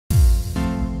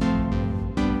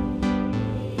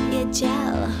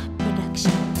Gel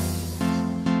Production.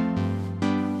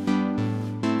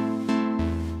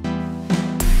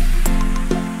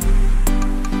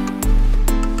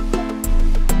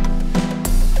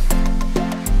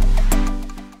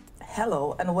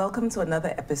 Hello and welcome to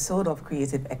another episode of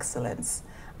Creative Excellence.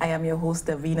 I am your host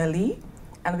Davina Lee,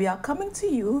 and we are coming to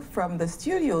you from the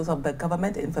studios of the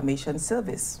Government Information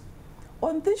Service.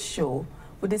 On this show,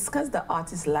 we discuss the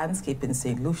artist landscape in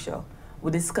St. Lucia.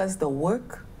 We discuss the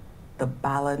work, the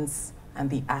balance, and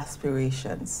the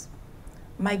aspirations.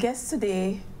 My guest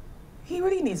today, he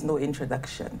really needs no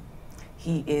introduction.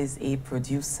 He is a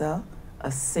producer,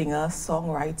 a singer,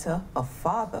 songwriter, a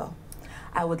father.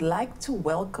 I would like to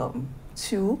welcome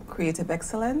to Creative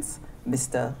Excellence,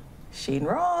 Mr. Shayne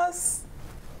Ross.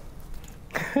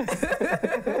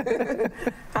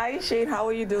 Hi, Shayne, how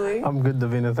are you doing? I'm good,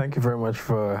 Davina. Thank you very much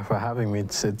for having me.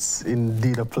 It's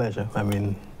indeed a pleasure. I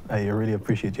mean, I really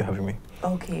appreciate you having me.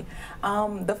 Okay.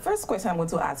 The first question I'm going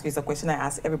to ask you is a question I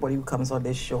ask everybody who comes on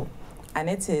this show. And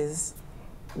it is,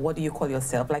 what do you call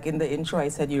yourself? Like in the intro, I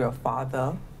said you're a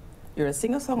father. You're a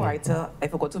singer-songwriter. I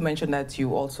forgot to mention that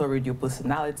you also read your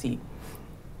personality.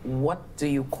 What do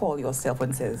you call yourself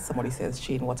when somebody says,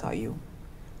 Shayne, what are you?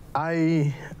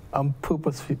 I am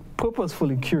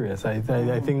purposefully curious. I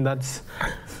think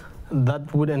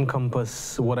that would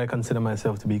encompass what I consider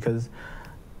myself to be, because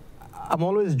I'm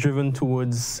always driven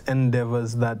towards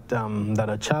endeavors that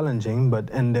are challenging, but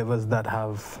endeavors that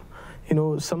have, you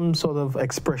know, some sort of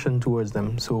expression towards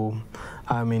them. So,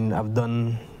 I mean, I've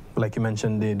done, like you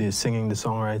mentioned, the singing, the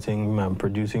songwriting,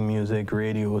 producing music,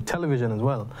 radio, television as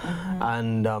well,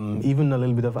 and even a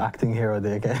little bit of acting here or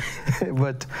there. Okay?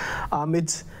 But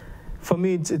for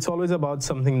me, it's always about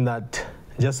something that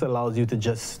just allows you to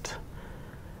just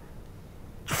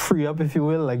free up, if you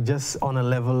will, like just on a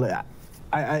level.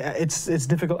 It's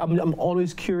difficult. I'm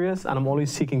always curious, and I'm always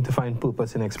seeking to find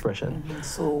purpose in expression.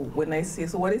 So when I say,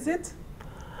 so what is it?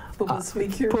 Purposefully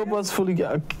curious? Purposefully,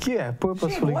 yeah,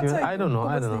 purposefully curious. I don't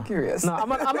know. Curious? No,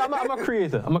 I'm a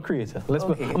creator. I'm a creator.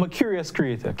 I'm a curious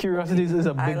creator. Curiosity is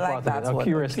a big part of it. A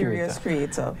curious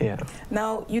creator. Yeah.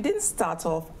 Now, you didn't start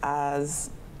off as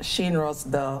Shayne Ross,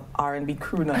 the R&B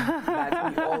crooner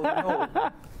that we all know.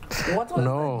 What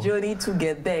was the journey to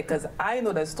get there? Because I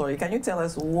know the story. Can you tell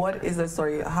us what is the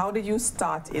story? How did you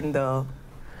start in the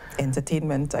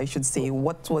entertainment, I should say?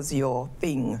 What was your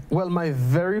thing? Well, my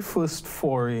very first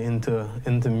foray into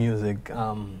music,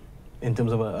 in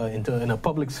terms of in a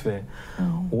public sphere,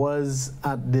 was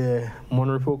at the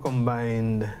Monrepo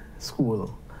Combined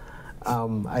School.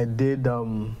 I did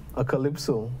a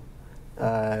calypso.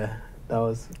 That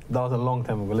was a long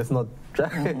time ago. Let's not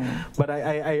try. But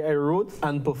I wrote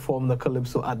and performed the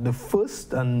calypso at the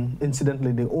first and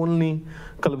incidentally the only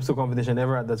calypso competition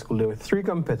ever at that school. There were 3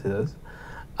 competitors,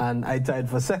 and I tied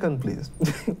for second place.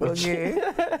 Okay.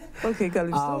 Okay,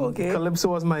 calypso. Okay. Calypso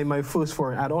was my first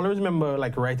foray. I'd always remember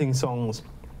like writing songs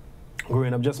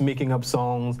growing up, just making up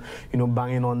songs, you know,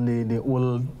 banging on the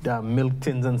old milk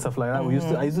tins and stuff like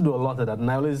that. I used to do a lot of that, and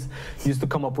I always used to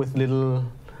come up with little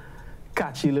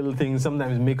catchy little things,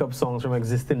 sometimes make up songs from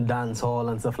existing dance hall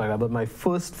and stuff like that. But my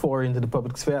first foray into the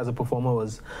public sphere as a performer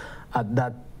was at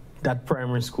that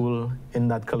primary school in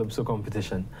that calypso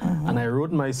competition. And I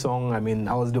wrote my song. I mean,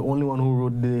 I was the only one who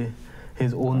wrote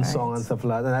his own song and stuff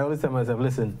like that. And I always tell myself,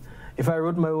 listen, if I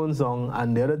wrote my own song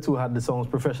and the other 2 had the songs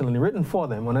professionally written for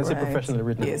them, when I say professionally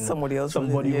written, somebody else,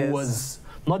 somebody who was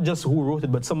not just who wrote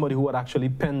it, but somebody who had actually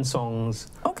penned songs,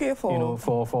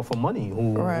 for money,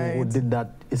 who did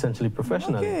that essentially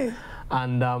professionally.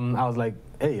 And I was like,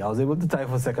 hey, I was able to tie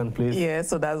for second place. Yeah,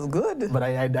 so that's good. But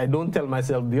I don't tell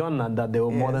myself beyond that there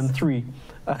were more than 3.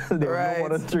 There were no more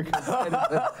than 3.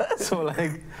 So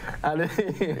like,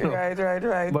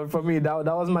 right. But for me, that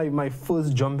was my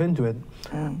first jump into it.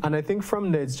 And I think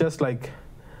from there, it's just like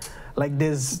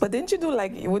this. But didn't you do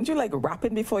weren't you like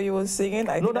rapping before you were singing?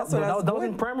 That was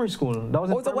in primary school. That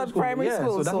was in primary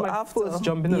school. So that's my first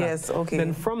jump into that. Yes, okay.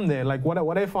 Then from there, like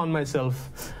what I found myself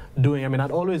doing, I mean,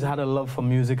 I'd always had a love for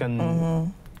music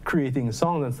and creating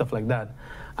songs and stuff like that.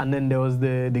 And then there was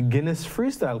the Guinness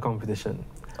freestyle competition.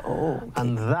 Oh. Okay.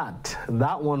 And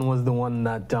that one was the one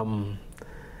that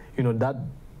you know,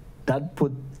 that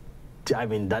put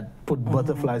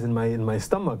butterflies in my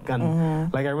stomach.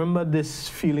 And like I remember this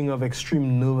feeling of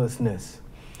extreme nervousness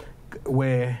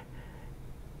where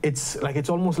it's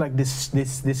almost like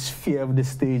this fear of the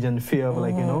stage and fear of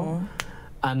like, you know,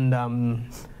 and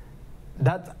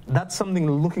that's something,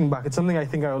 looking back, it's something I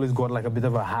think I always got like a bit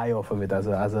of a high off of it as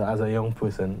a young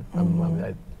person.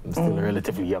 I'm still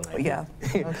relatively young, I think. Yeah.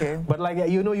 Okay. But like,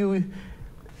 you know,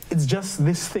 it's just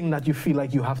this thing that you feel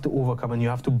like you have to overcome and you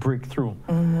have to break through.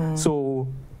 So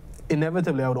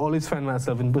inevitably, I would always find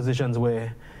myself in positions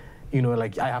where, you know,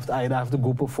 like I either have to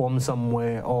go perform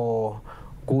somewhere or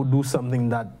go do something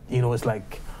that, you know, it's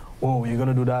like, whoa, you're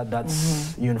gonna do that,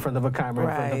 that's you're in front of a camera,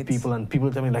 in front of people, and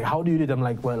people tell me like, how do you do it? I'm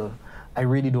like, well, I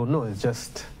really don't know. It's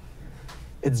just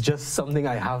something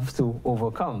I have to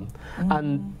overcome.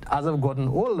 And as I've gotten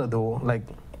older though, like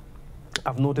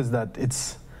I've noticed that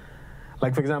it's,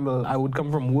 like for example, I would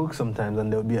come from work sometimes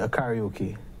and there would be a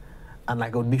karaoke. And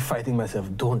like I would be fighting myself,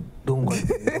 don't go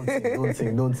and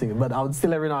sing, don't sing. But I would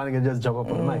still every now and again just jump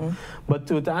up on the mic. But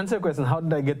to answer your question, how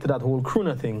did I get to that whole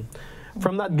crooner thing?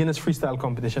 From that Guinness freestyle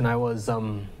competition, I was,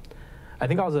 I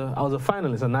think I was a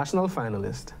finalist, a national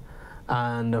finalist.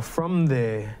 And from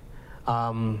there,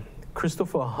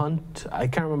 Christopher Hunt, I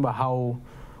can't remember how,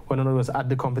 when I was at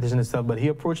the competition itself, but he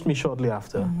approached me shortly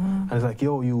after. And he's like,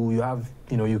 yo, you have,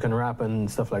 you know, you can rap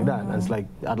and stuff like that. And it's like,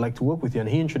 I'd like to work with you. And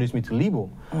he introduced me to Lebo.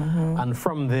 And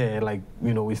from there, like,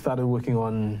 you know, we started working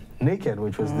on Naked,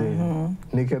 which was the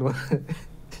Naked one.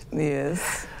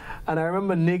 Yes. And I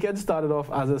remember Naked started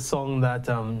off as a song that,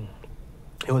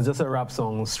 it was just a rap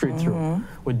song straight through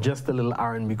with just a little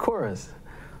R&B chorus.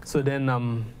 So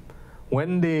then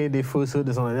when they first heard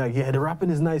the song, they're like, yeah, the rapping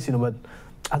is nice, you know, but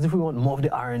as if we want more of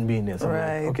the R&B in there. So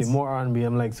I'm like, okay, more R&B.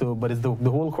 I'm like, so, but it's the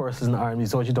whole chorus isn't R&B,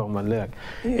 so what you talking about? They're like,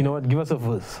 you know what, give us a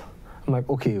verse. I'm like,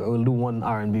 okay, I will do one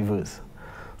R&B verse.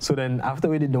 So then after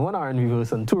we did the one R&B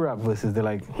verse and two rap verses, they're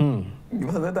like, You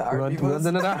want another R&B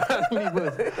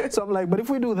verse? So I'm like, but if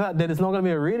we do that, then it's not going to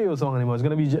be a radio song anymore. It's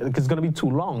going to be too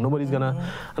long. Nobody's going to,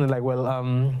 and they're like, well,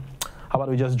 how about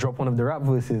we just drop one of the rap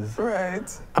verses?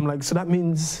 Right. I'm like, so that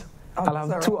means I'll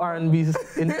have two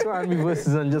R&Bs in two R&B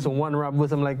verses and just one rap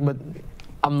verse. I'm like, but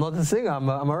I'm not a singer, I'm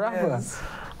a rapper. Yes.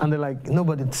 And they're like, no,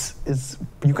 but it's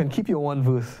you can keep your one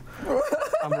verse.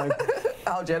 I'm like,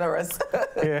 how generous.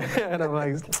 yeah, and I'm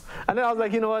like, and then I was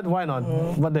like, you know what, why not?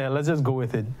 What the hell, let's just go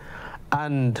with it.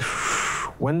 And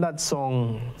when that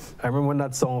song, I remember when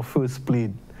that song first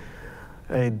played,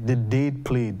 the date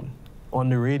played on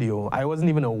the radio, I wasn't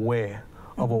even aware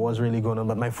of what was really going on,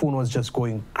 but my phone was just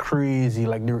going crazy.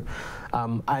 Like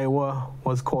Iowa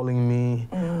was calling me,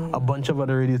 a bunch of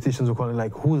other radio stations were calling,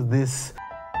 like, who's this?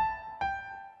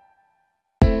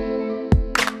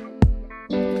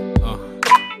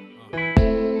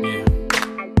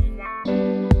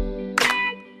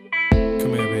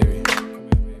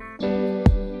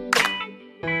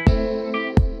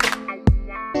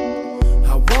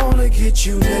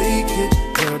 You naked,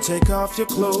 girl, take off your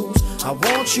clothes. I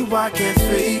want you, I can't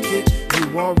fake it.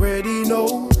 You already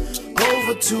know.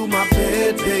 Over to my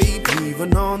bed, babe,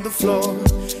 even on the floor.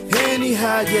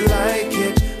 Anyhow you like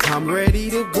it, I'm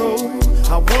ready to go.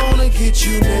 I wanna get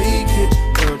you naked,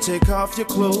 girl, take off your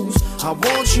clothes. I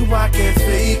want you, I can't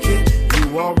fake it.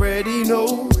 You already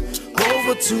know.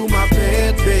 Over to my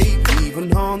bed, babe,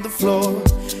 even on the floor.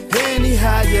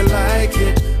 Anyhow you like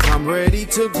it, I'm ready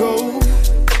to go.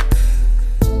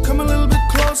 Come a little bit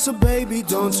closer, baby,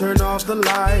 don't turn off the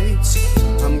lights.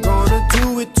 I'm gonna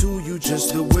do it to you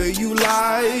just the way you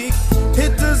like.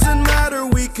 It doesn't matter,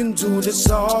 we can do this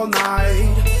all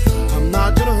night. I'm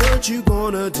not gonna hurt you,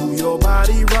 gonna do your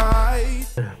body right.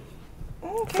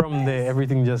 Okay. From there,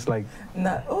 everything just like...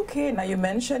 Now, okay, now you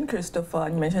mentioned Christopher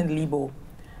and you mentioned Lebo.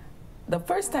 The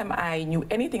first time I knew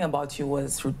anything about you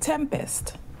was through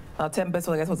Tempest. Now, Tempest,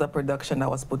 I guess, was a production that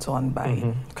was put on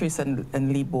by Chris and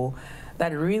Lebo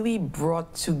that really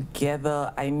brought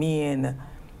together, I mean,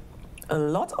 a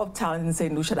lot of talent in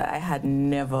St. Lucia that I had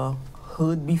never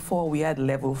heard before. We had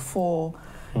Level 4,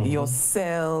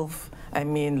 yourself, I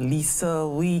mean, Lisa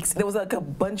Weeks. There was like a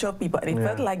bunch of people, and it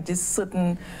felt like this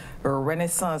certain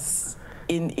renaissance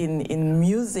in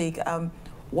music.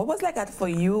 What was like that for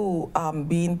you,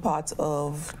 being part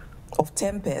of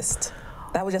Tempest?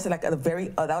 That was just like a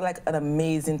that was like an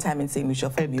amazing time in St. Lucia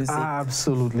for music. It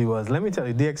absolutely was. Let me tell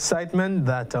you, the excitement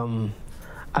that, and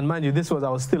mind you, I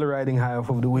was still riding high off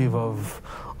of the wave of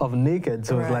Naked.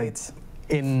 So it's like,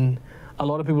 a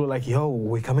lot of people were like, yo,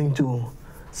 we're coming to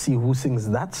see who sings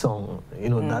that song, you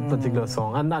know, that particular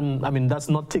song. And I mean, that's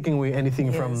not taking away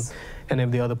anything from any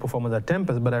of the other performers at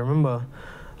Tempest, but I remember,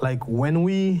 like, when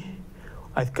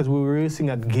because we were racing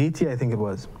at Gaiety, I think it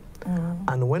was,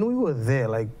 and when we were there,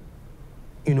 like,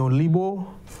 you know,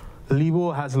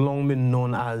 Lebo has long been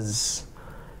known as,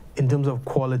 in terms of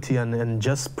quality and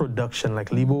just production,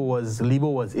 like Lebo was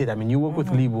it. I mean, you work with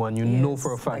Lebo and you know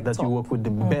for a fact that you work with the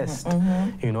best,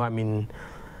 you know, I mean,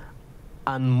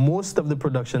 and most of the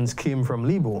productions came from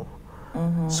Lebo.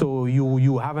 So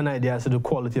you have an idea as to the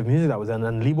quality of music that was,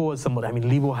 and Lebo was somebody, I mean,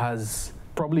 Lebo has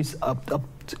probably up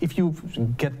if you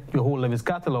get your whole of his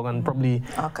catalog and probably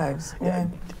archives,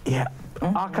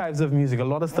 archives of music, a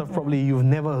lot of stuff probably you've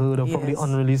never heard of, probably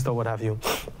unreleased or what have you.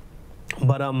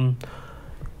 But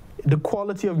the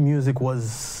quality of music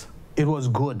was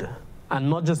good, and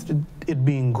not just it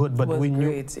being good, but we knew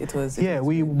it was.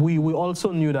 We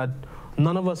also knew that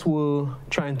none of us were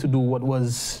trying to do what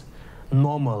was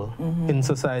normal in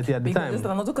society at the time. Because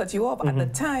not to cut you off, at the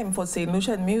time for St.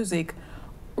 Lucian music,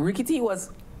 Ricky T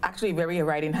was actually very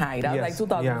riding high. That was like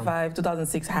 2005,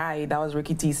 2006 high. That was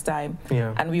Ricky T's time.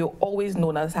 Yeah. And we were always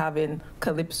known as having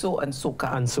calypso and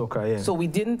soca. Yeah. So I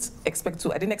didn't expect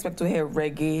to hear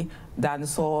reggae,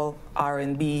 dancehall,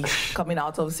 R&B coming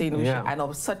out of St. Lucia and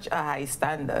of such a high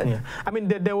standard. Yeah. I mean,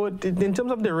 there were, in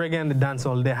terms of the reggae and the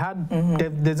dancehall,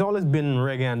 there's always been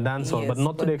reggae and dancehall, but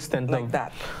not to the extent like of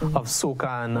that. Of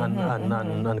soca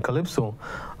and calypso.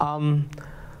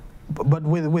 But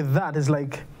with that, it's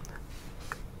like,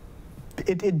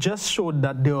 it just showed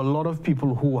that there were a lot of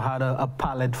people who had a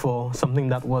palette for something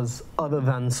that was other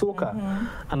than soca.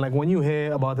 And like when you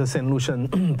hear about a St.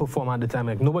 Lucian performer at the time,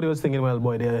 like nobody was thinking, well,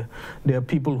 boy, there are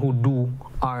people who do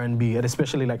R&B, and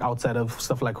especially like outside of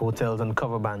stuff like hotels and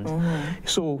cover bands.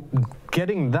 So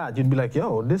getting that, you'd be like,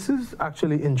 yo, this is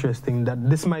actually interesting, that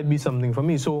this might be something for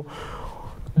me. So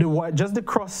just the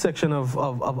cross section of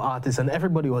artists, and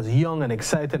everybody was young and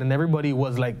excited, and everybody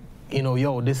was like, you know,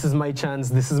 yo, this is my chance,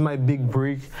 this is my big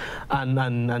break.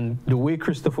 And the way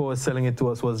Christopher was selling it to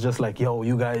us was just like, yo,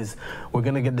 you guys, we're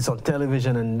gonna get this on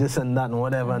television and this and that and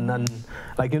whatever. And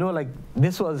like, you know, like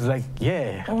this was like,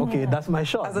 yeah, okay, that's my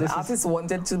shot. As an artist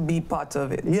wanted to be part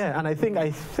of it. Yeah, and I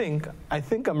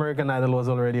think American Idol was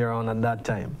already around at that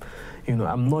time. You know,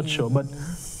 I'm not sure, but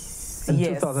in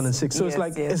 2006. So it's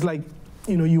like,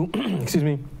 you know, you excuse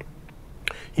me,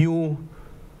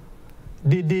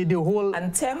 the whole,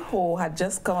 and Tempo had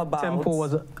just come about. Tempo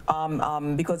was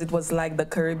because it was like the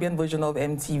Caribbean version of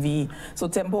MTV. So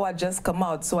Tempo had just come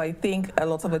out. So I think a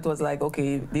lot of it was like,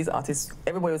 okay, these artists,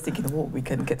 everybody was thinking, oh, we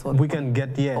can get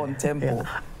on Tempo.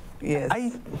 Yes,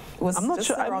 I'm not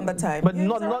sure around that time, but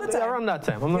not around that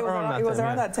time. I'm not around that time. It was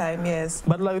around that time, yes.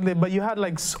 But like, but you had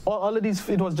like all of these.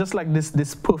 It was just like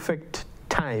this perfect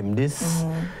time. This,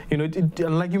 you know,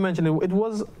 and like you mentioned, it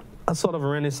was a sort of a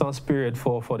renaissance period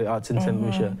for the arts in St.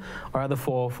 Lucia, or rather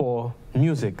for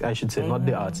music, I should say, not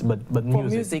the arts, but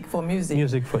music. For music.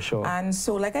 Music for sure. And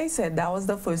so, like I said, that was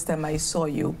the first time I saw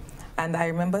you. And I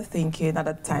remember thinking at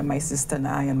that time, my sister and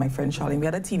I and my friend Charlie, we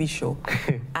had a TV show.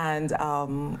 And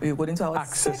we were going into our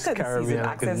second season.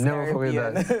 Access never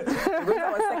Caribbean. We were going to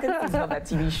our second season of that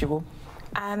TV show.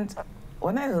 And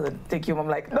when I heard Take You Home,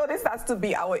 I'm like, no, this has to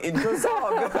be our intro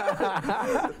song.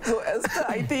 So Esther,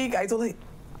 I think I told her,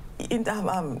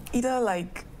 either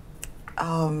like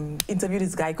interview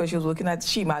this guy because she was working at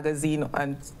She Magazine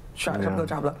and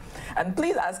Traveler. And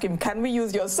please ask him, can we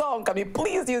use your song? Can we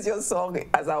please use your song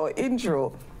as our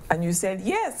intro? And you said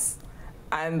yes.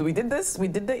 And we did this, we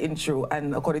did the intro,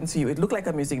 and according to you, it looked like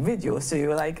a music video. So you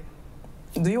were like,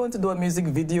 do you want to do a music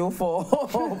video for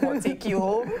Take You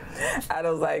Home? And I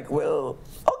was like, well,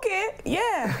 okay,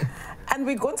 yeah. And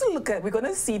we're going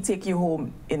to see Take You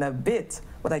Home in a bit,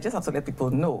 but I just have to let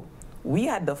people know, we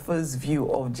had the first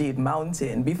view of Jade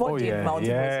Mountain. Before Jade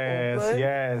Mountain was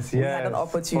open, we had an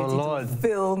opportunity to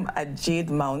film at Jade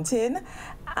Mountain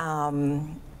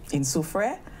in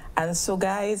Soufrière. And so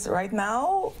guys, right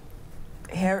now,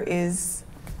 here is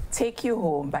Take You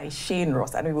Home by Shayne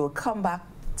Ross, and we will come back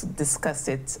to discuss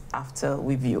it after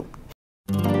we view.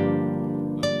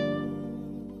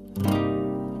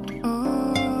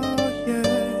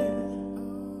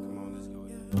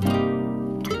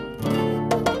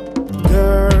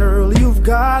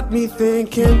 Got me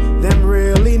thinking them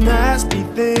really nasty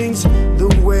things. The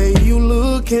way you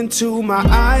look into my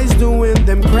eyes, doing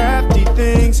them crafty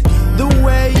things. The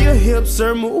way your hips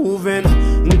are moving,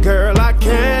 girl, I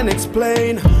can't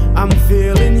explain. I'm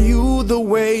feeling you the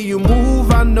way you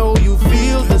move. I know you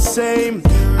feel the same.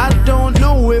 I don't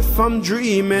know if I'm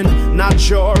dreaming, not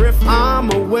sure if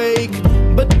I'm awake.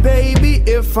 But baby,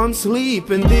 if I'm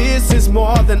sleeping, this is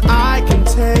more than I can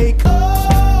take.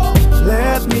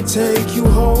 Let me take you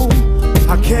home,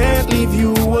 I can't leave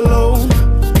you alone.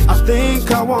 I think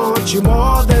I want you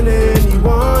more than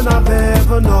anyone I've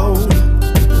ever known.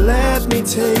 Let me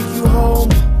take you home,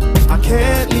 I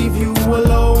can't leave you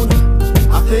alone.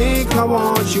 I think I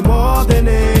want you more than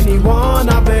anyone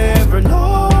I've ever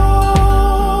known.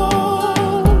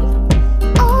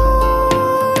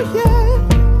 Oh yeah.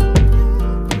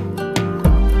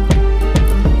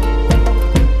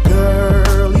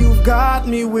 Girl, you've got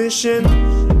me wishing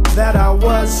that I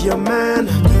was your man.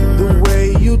 The way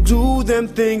you do them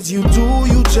things you do,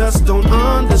 you just don't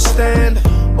understand.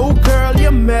 Oh girl,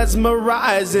 you're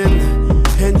mesmerizing,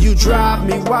 and you drive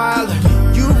me wild.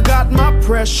 You've got my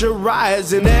pressure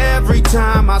rising every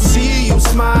time I see you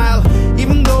smile.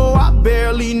 Even though I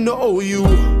barely know you,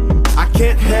 I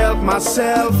can't help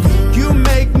myself. You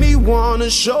make me wanna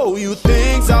show you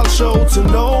things I'll show to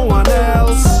no one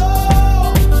else.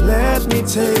 Let me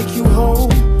take you home,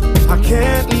 I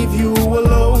can't leave you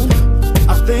alone.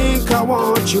 I think I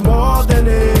want you more than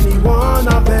anyone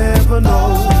I've ever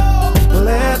known.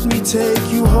 Let me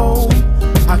take you home,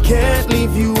 I can't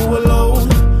leave you alone.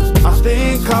 I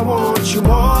think I want you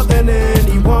more than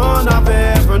anyone I've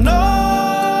ever known.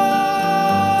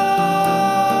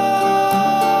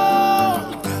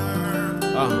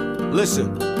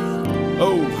 Listen,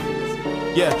 oh,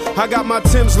 yeah, I got my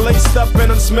Timbs laced up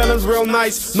and I'm smelling real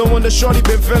nice. No wonder shorty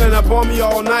been feeling up on me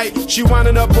all night. She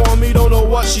winding up on me, don't know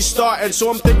what she's starting. So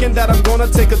I'm thinking that I'm gonna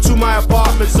take her to my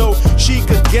apartment so she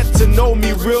could get to know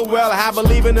me real well. Have her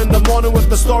leaving in the morning with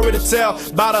the story to tell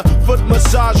about a foot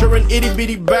massager and itty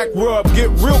bitty back rub. Get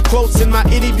real close in my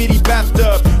itty bitty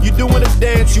bathtub. You doing a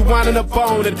dance, you winding up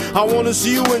on it. I wanna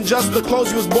see you in just the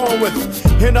clothes you was born with.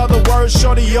 In other words,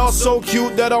 shorty, you're so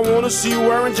cute that I wanna see you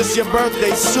wearing just your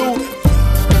birthday suit.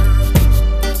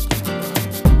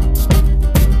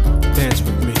 Dance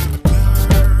with me.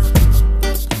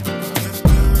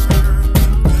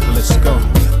 Let's go.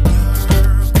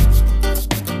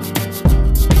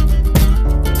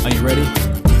 Are you ready?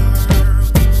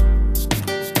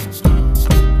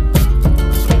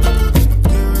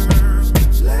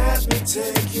 Let me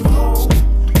take you home.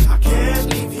 I can't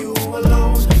leave you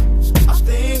alone. I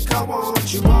think I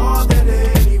want you more than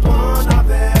anyone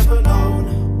I've ever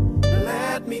known.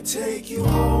 Let me take you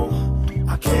home.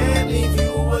 I can't leave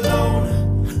you alone.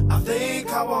 I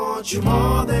think I want you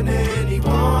more than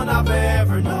anyone I've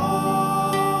ever known.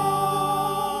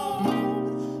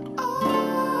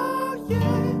 Oh,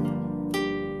 yeah.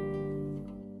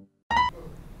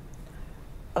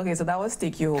 Okay, so that was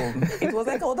Take You Home. It was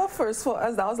like all the first for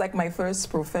us. That was like my first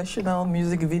professional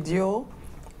music video.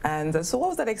 And so what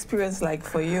was that experience like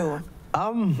for you?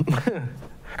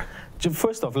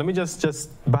 First off, let me just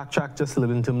backtrack just a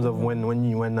little in terms of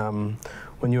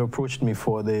when you approached me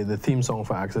for the theme song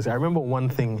for Access. I remember one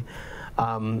thing,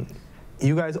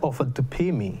 you guys offered to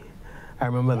pay me. I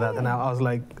remember that, and I was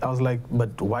like,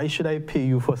 but why should I pay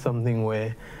you for something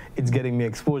where it's getting me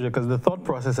exposure? Because the thought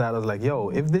process I had was like, yo,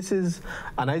 if this is,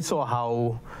 and I saw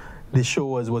how the show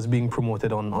was being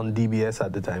promoted on DBS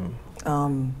at the time.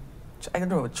 I don't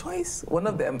know, Choice, one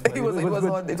of them. It was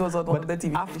on one of the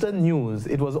TV. After news,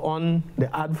 it was on. The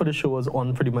ad for the show was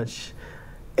on pretty much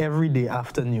every day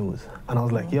after news, and I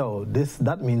was like, yo,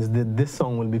 that means that this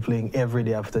song will be playing every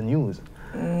day after news,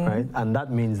 right? And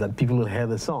that means that people will hear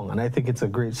the song, and I think it's a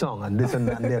great song, and this and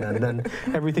that and that, and then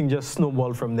everything just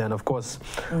snowballed from there. And of course,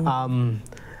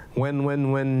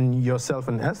 when yourself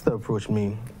and Esther approached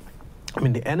me, I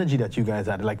mean, the energy that you guys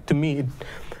had, like, to me,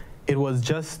 it was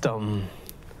just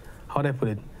how do I put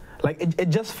it? Like, it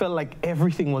just felt like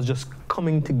everything was just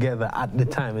coming together at the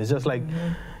time. It's just like,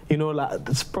 you know, like,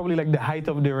 it's probably like the height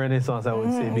of the Renaissance, I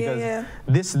would say, because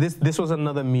this was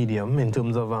another medium in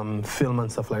terms of film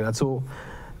and stuff like that. So,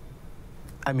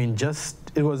 I mean,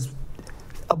 it was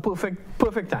a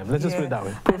perfect time. Let's just put it that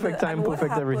way. Perfect time,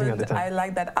 perfect everything at the time. I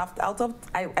like that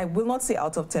I will not say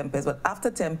out of Tempest, but after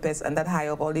Tempest and that high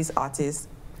of all these artists,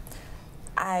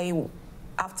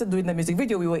 after doing the music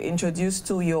video, we were introduced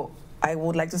to your, I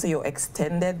would like to say, your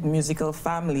extended musical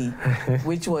family,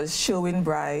 which was Sherwin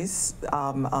Bryce,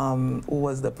 who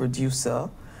was the producer,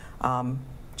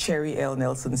 Cherry L.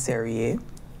 Nelson Serrier.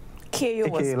 K.O.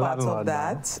 was part of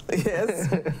that.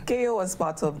 Yes, K.O. was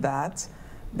part of that.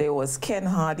 There was Ken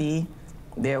Hardy.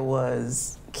 There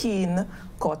was Keen,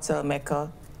 Cotter,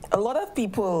 Mecca. A lot of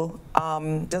people,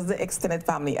 just the extended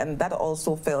family, and that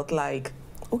also felt like,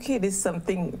 okay, there's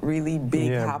something really big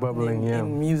happening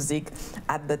in music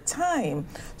at the time.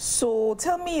 So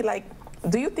tell me, like,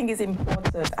 do you think it's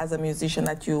important as a musician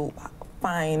that you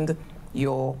find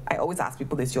I always ask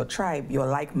people this, your tribe, your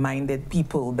like-minded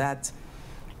people that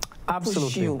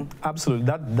push you? Absolutely.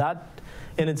 That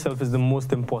in itself is the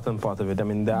most important part of it. I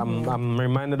mean, I'm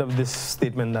reminded of this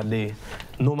statement that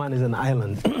no man is an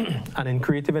island. And in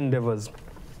creative endeavors,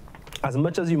 as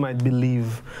much as you might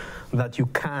believe that you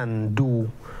can do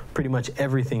pretty much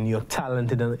everything, you're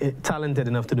talented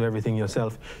enough to do everything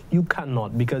yourself, you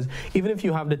cannot, because even if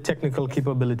you have the technical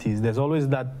capabilities, there's always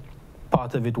that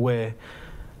part of it where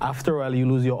after a while you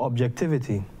lose your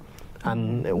objectivity.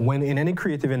 And when in any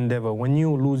creative endeavor, when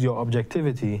you lose your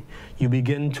objectivity, you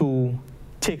begin to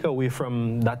take away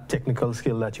from that technical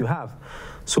skill that you have.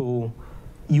 So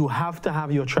you have to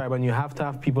have your tribe, and you have to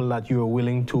have people that you are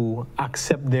willing to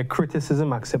accept their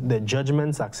criticism, accept their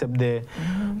judgments, accept their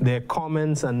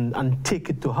comments, and take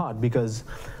it to heart. Because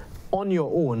on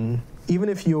your own, even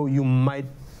if you might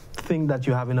think that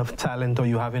you have enough talent or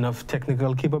you have enough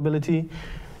technical capability,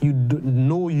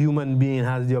 no human being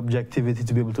has the objectivity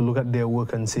to be able to look at their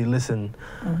work and say, listen,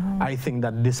 I think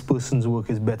that this person's work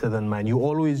is better than mine. You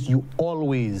always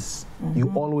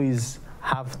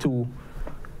have to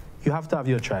have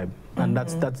your tribe. And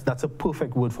that's a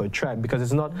perfect word for a tribe, because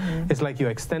it's not, it's like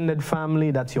your extended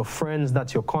family, that's your friends,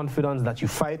 that's your confidants, that you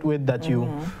fight with, that's your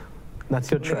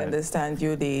tribe. They understand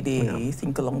you, they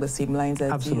think along the same lines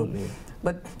as Absolutely. you.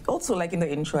 But also, like in the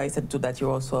intro, I said too that you're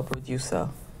also a producer.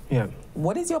 Yeah.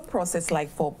 What is your process like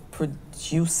for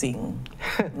producing,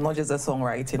 not just the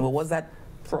songwriting? What was that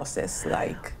process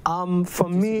like? For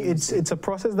me, it's a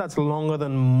process that's longer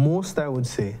than most, I would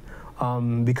say,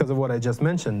 because of what I just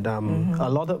mentioned.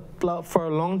 For a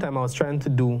long time, I was trying to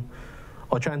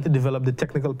develop the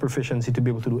technical proficiency to be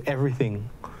able to do everything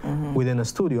within a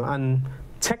studio. And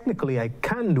technically, I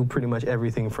can do pretty much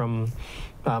everything from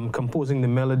composing the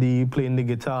melody, playing the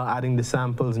guitar, adding the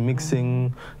samples,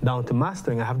 mixing, down to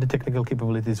mastering. I have the technical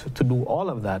capabilities to do all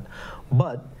of that.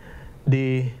 But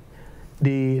the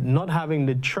not having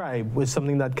the tribe was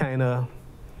something that kind of,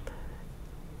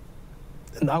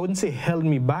 I wouldn't say held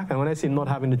me back. And when I say not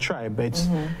having the tribe, it's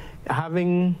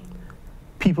having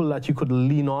people that you could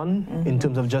lean on in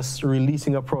terms of just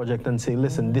releasing a project and say,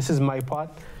 listen, this is my part.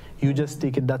 You just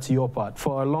take it, that's your part.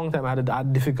 For a long time, I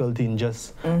had difficulty in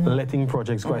just letting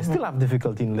projects go. I still have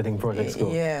difficulty in letting projects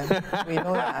go. Yeah, we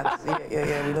know that.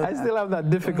 Yeah, we know I still have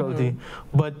that difficulty.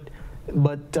 But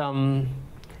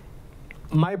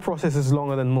my process is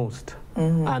longer than most.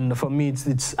 And for me,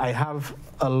 I have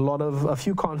a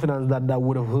few confidants that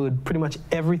would have heard pretty much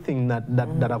everything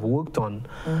that I've worked on.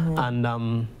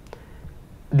 And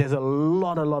there's a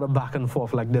lot of back and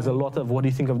forth. Like there's a lot of, what do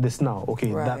you think of this now?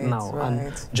 Okay, that now. Right.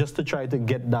 And just to try to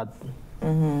get that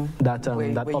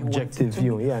objective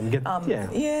view. Yeah, and get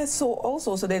Yeah,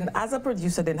 so then as a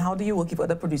producer, then how do you work with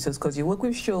other producers? Because you work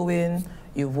with Shayne,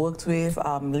 you've worked with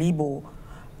Libo.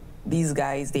 These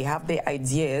guys, they have their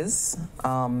ideas.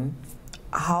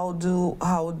 How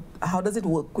does it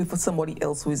work with somebody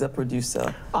else who is a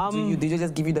producer? Do you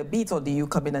just give you the beat, or do you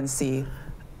come in and say?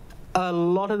 A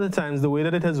lot of the times, the way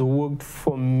that it has worked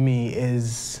for me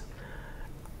is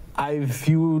I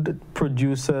viewed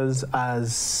producers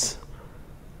as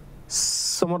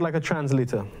somewhat like a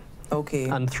translator. Okay.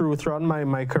 And throughout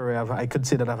my career, I could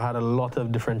say that I've had a lot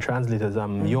of different translators.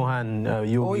 Johan,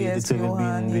 Yogi,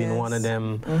 being one of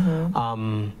them.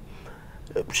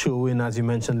 Shayne, as you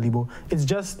mentioned, Libo. It's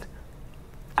just,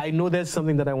 I know there's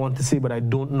something that I want to say, but I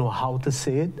don't know how to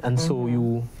say it. And so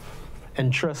you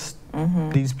entrust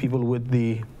these people with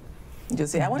the...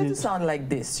 Just say, I want it to sound like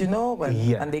this, you know,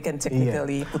 and they can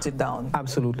technically put it down.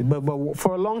 Absolutely. But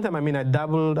for a long time, I mean, I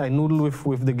noodled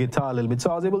with the guitar a little bit.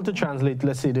 So I was able to translate,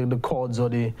 let's say, the chords or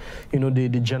the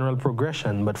general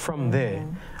progression. But from there,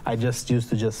 I just used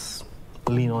to just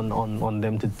lean on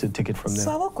them to take it from there. So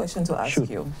I have a question to ask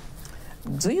you.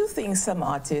 Do you think some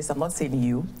artists, I'm not saying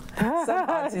you, some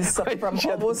artists suffer from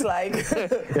almost like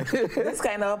this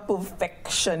kind of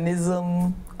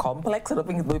perfectionism complex? I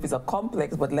don't know if it's a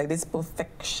complex, but like this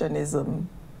perfectionism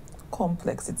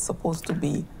complex. It's supposed to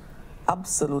be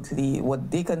absolutely what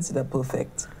they consider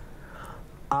perfect.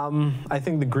 I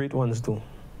think the great ones do.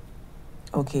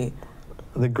 Okay.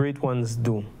 The great ones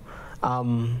do.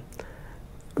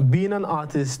 Being an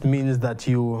artist means that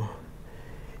you're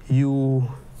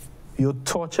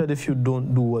tortured if you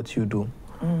don't do what you do.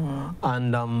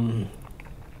 And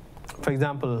for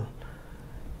example,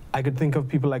 I could think of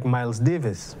people like Miles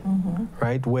Davis,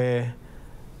 right, where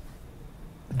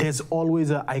there's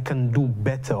always I can do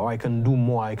better, or I can do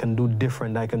more, I can do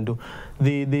different, I can do...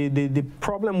 The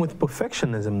problem with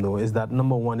perfectionism, though, is that,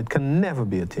 number one, it can never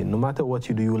be attained. No matter what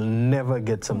you do, you will never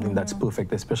get something that's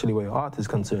perfect, especially where your art is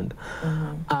concerned.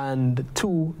 And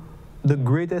two, the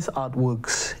greatest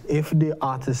artworks, if the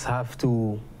artists have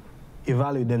to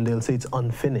evaluate them, they'll say it's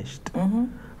unfinished,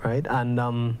 right?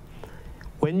 And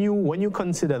when you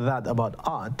consider that about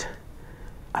art,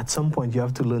 at some point you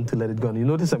have to learn to let it go. And you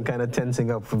notice I'm kind of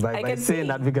tensing up by saying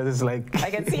that, because it's like...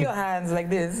 I can see your hands like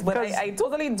this, but I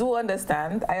totally do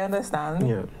understand. I understand.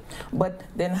 Yeah. But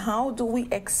then how do we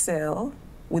excel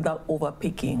without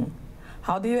overpicking?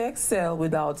 How do you excel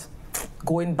without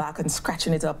going back and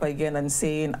scratching it up again and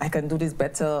saying, I can do this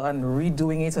better, and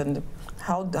redoing it? And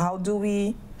how do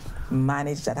we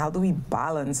manage that? How do we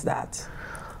balance that?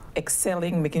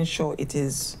 Excelling, making sure it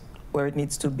is where it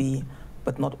needs to be,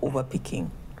 but not overpicking?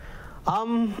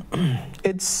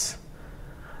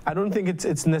 I don't think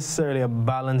it's necessarily a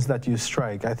balance that you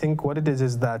strike. I think what it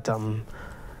is that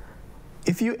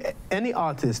any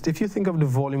artist, if you think of the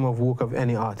volume of work of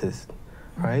any artist,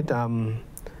 right?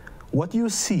 What you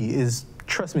see is,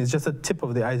 trust me, it's just a tip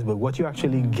of the iceberg. What you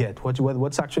actually get,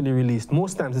 what's actually released.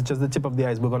 Most times it's just the tip of the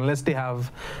iceberg, unless they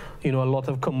have, a lot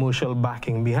of commercial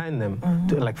backing behind them.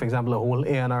 Like, for example, a whole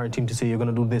A&R team to say you're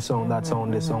going to do this song, that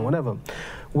song, this song, whatever.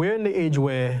 We're in the age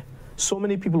where so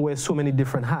many people wear so many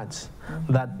different hats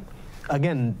that,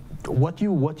 again, what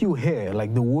you hear,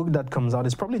 like the work that comes out,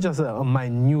 is probably just a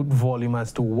minute volume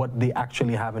as to what they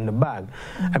actually have in the bag.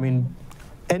 I mean,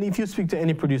 and if you speak to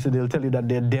any producer, they'll tell you that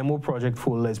their demo project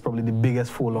folder is probably the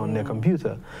biggest folder on their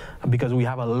computer, because we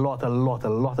have a lot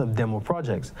of demo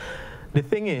projects. The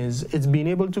thing is, it's being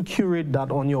able to curate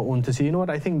that on your own to say, you know what,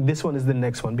 I think this one is the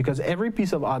next one, because every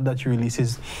piece of art that you release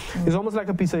is almost like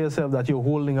a piece of yourself that you're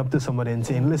holding up to somebody and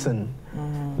saying, listen,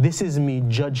 this is me,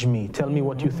 judge me, tell me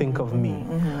what you think of me.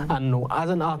 And as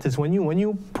an artist, when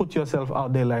you put yourself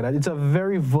out there like that, it's a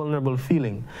very vulnerable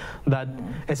feeling, that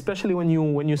especially when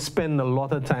you spend a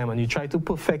lot of time and you try to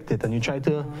perfect it and you try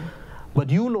to, but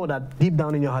you know that deep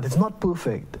down in your heart, it's not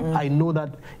perfect. I know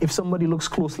that if somebody looks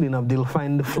closely enough, they'll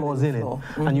find the flaws in it.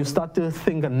 And you start to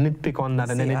think and nitpick on that,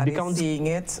 and then it becomes... seeing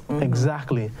it.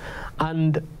 Exactly.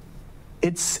 And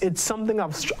it's something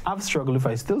I've struggled with.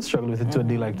 I still struggle with it to a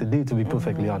day like today, to be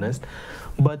perfectly honest.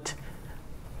 But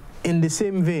in the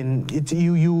same vein,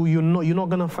 you're not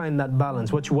going to find that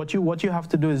balance. What you have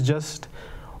to do is just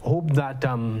hope that...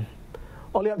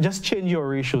 just change your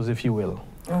ratios, if you will.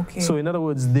 Okay. So in other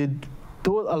words,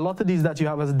 a lot of these that you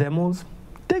have as demos,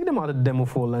 take them out of the demo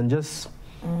folder and just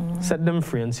set them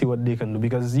free and see what they can do.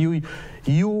 Because you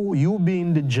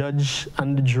being the judge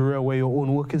and the juror where your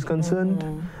own work is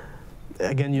concerned,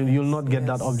 again, you'll not get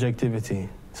that objectivity.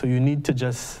 So you need to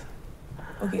just...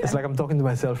 Okay, it's like I'm talking to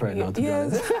myself right now, to be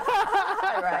honest.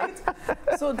 Right.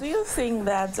 So do you think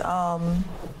that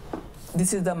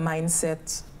this is the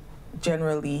mindset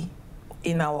generally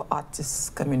in our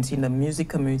artists community, in the music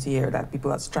community here, that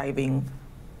people are striving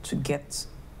to get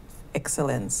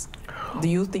excellence? Do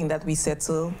you think that we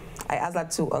settle? I ask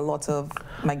that to a lot of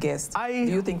my guests. Do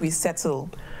you think we settle?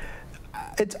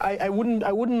 I wouldn't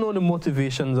know the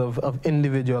motivations of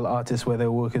individual artists where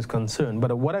their work is concerned,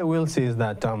 but what I will say is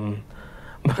that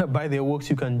by their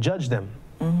works you can judge them.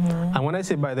 And when I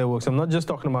say by their works, I'm not just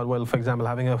talking about, well, for example,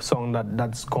 having a song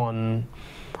that's gone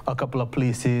a couple of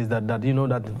places, that's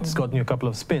gotten you a couple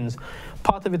of spins.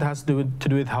 Part of it has to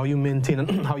do with how you maintain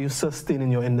and how you sustain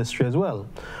in your industry as well,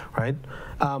 right?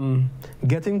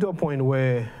 Getting to a point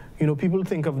where people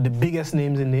think of the biggest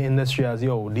names in the industry as,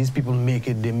 these people make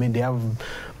it, they have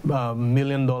 $1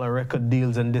 million record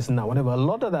deals and this and that, whatever. A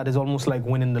lot of that is almost like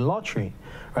winning the lottery,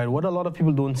 right? What a lot of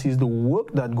people don't see is the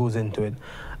work that goes into it.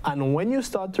 And when you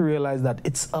start to realize that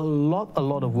it's a lot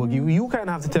of work, you kind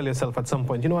of have to tell yourself at some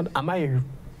point, you know what,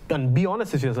 and be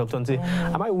honest with yourself and say,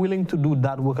 am I willing to do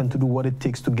that work and to do what it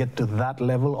takes to get to that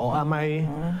level, or am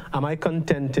I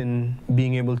content in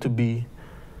being able to be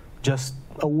just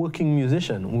a working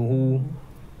musician who,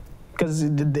 because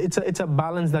it's a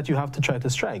balance that you have to try to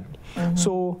strike.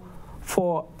 So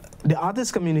for the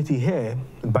artist community here,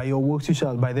 by their works you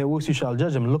shall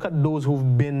judge them. Look at those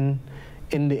who've been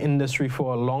in the industry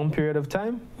for a long period of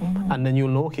time, and then you'll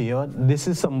know, okay, this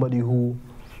is somebody who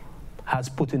has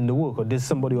put in the work, or this is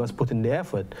somebody who has put in the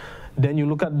effort. Then you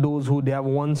look at those who they have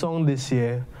one song this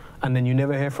year, and then you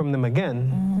never hear from them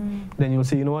again. Then you'll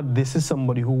say, you know what, this is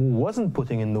somebody who wasn't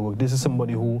putting in the work. This is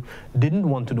somebody who didn't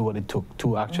want to do what it took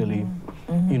to actually,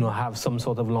 have some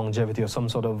sort of longevity or some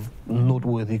sort of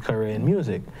noteworthy career in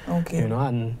music. Okay.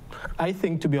 And I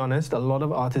think, to be honest, a lot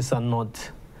of artists are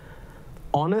not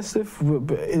honest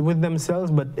with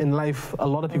themselves, but in life, a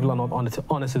lot of people are not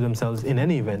honest with themselves in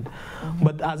any event.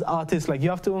 But as artists, like, you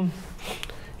have to,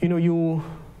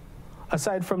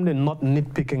 aside from the not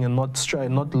nitpicking and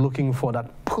not looking for that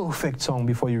perfect song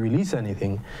before you release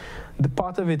anything, the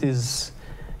part of it is,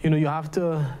 you have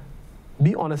to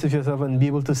be honest with yourself and be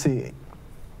able to say,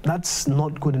 that's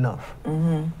not good enough.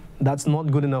 That's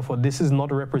not good enough, or this is not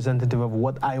representative of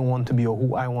what I want to be or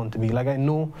who I want to be. Like, I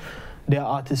know there are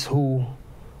artists who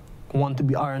want to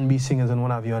be R&B singers and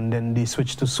what have you, and then they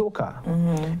switch to soca.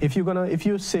 If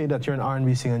you say that you're an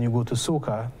R&B singer and you go to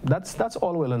soca, that's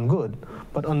all well and good,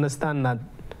 but understand that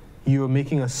you're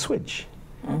making a switch.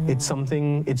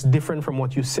 It's different from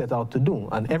what you set out to do,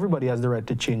 and everybody has the right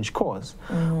to change course.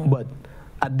 But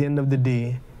at the end of the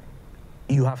day,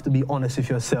 you have to be honest with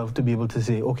yourself to be able to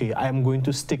say, okay, I'm going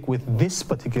to stick with this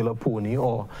particular pony,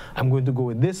 or I'm going to go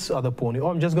with this other pony, or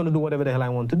I'm just going to do whatever the hell I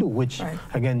want to do, which,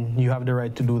 again, you have the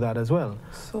right to do that as well.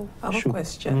 So I have a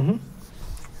question.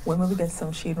 When will we get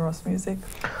some Shayne Ross music?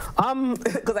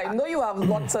 Because I know you have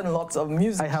lots and lots of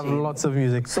music. I have lots of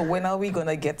music. So when are we going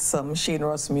to get some Shayne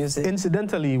Ross music?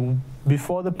 Incidentally,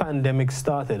 before the pandemic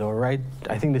started, or right,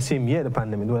 I think the same year the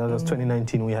pandemic, well, that was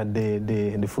 2019, we had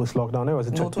the first lockdown. There was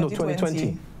it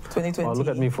 2020. 2020. Oh, look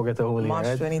at me, forget the whole year, March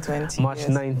right? 2020. March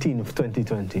 19th,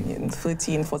 2020. And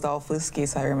 13th was our first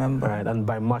case, I remember. Right, and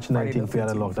by March 19th, we had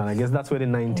a lockdown. I guess that's where the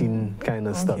 19 kind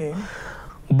of stuck.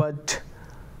 But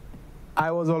I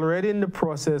was already in the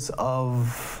process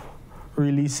of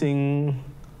releasing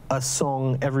a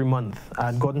song every month. I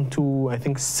had gotten to, I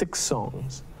think, 6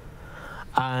 songs.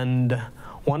 And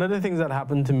one of the things that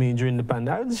happened to me during the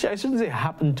pandemic, I shouldn't say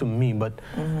happened to me, but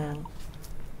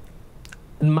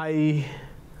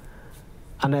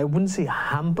and I wouldn't say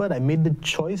hampered, I made the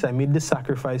choice, I made the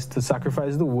sacrifice to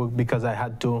sacrifice the work because I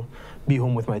had to be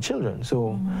home with my children.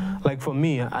 So, like for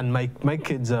me, and my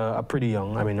kids are pretty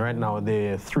young. I mean, right now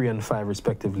they're 3 and 5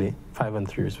 respectively. 5 and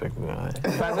 3 respectively. 5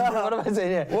 and 3, what am I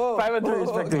saying? Yeah. Whoa, 5 and 3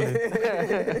 respectively.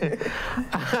 Okay.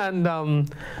 And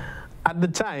at the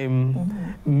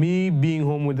time, me being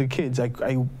home with the kids,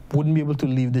 I wouldn't be able to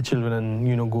leave the children and,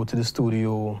 you know, go to the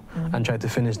studio and try to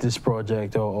finish this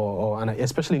project, and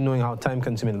especially knowing how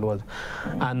time-consuming it was.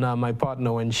 And my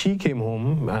partner, when she came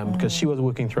home, because she was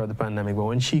working throughout the pandemic, but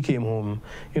when she came home,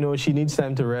 you know, she needs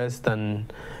time to rest,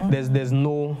 and there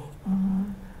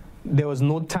was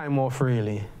no time off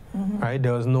really, right?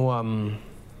 There was no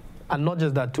and not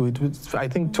just that too, I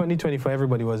think 2020 for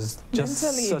everybody was just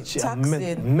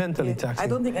mentally taxing. I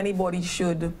don't think anybody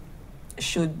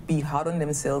should be hard on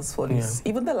themselves for this.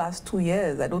 Even the last 2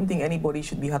 years, I don't think anybody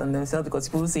should be hard on themselves because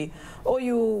people say, oh,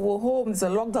 you were home, it's a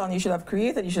lockdown, you should have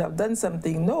created, you should have done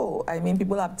something. No, I mean,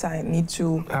 people have time, need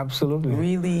to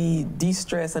really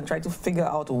de-stress and try to figure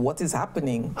out what is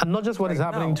happening. And not just what is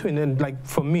happening too, and then like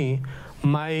for me,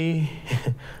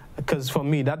 because for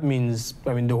me that means,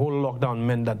 I mean, the whole lockdown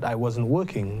meant that I wasn't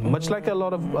working, much like a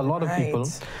lot of people.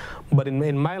 But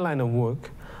in my line of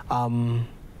work, I'm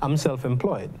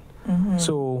self-employed.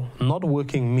 So not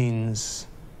working means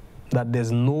that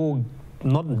there's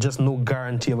not just no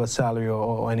guarantee of a salary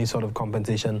or any sort of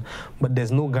compensation, but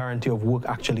there's no guarantee of work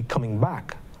actually coming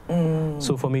back.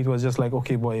 So for me, it was just like,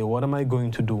 okay, boy, what am I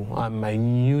going to do? I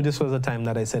knew this was a time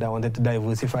that I said I wanted to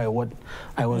diversify what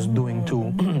I was doing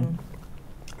to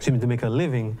make a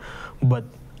living, but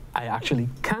I actually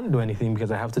can't do anything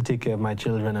because I have to take care of my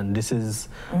children, and this is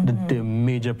the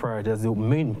major priority. That's the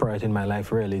main priority in my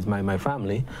life, really, is my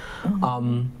family.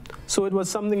 So it was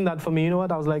something that for me, you know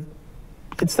what, I was like,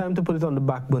 it's time to put it on the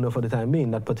back burner for the time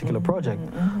being, that particular project.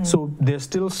 So there's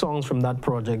still songs from that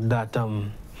project that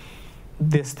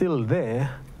they're still there,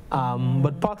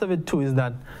 but part of it too is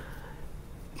that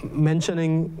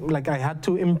mentioning, like, I had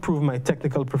to improve my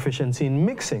technical proficiency in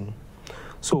mixing.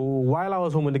 So while I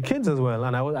was home with the kids as well,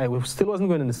 and I still wasn't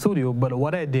going in the studio, but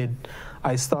what I did,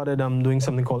 I started doing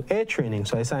something called air training.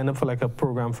 So I signed up for like a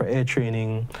program for air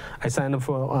training. I signed up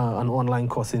for an online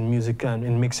course in music and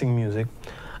in mixing music.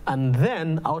 And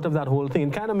then out of that whole thing,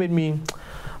 it kind of made me,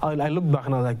 I looked back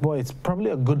and I was like, boy, it's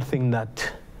probably a good thing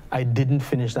that I didn't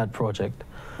finish that project.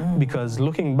 Because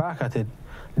looking back at it,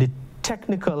 the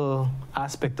technical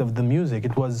aspect of the music,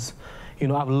 it was, you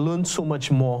know, I've learned so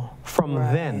much more from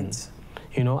then.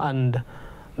 You know, and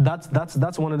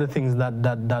that's one of the things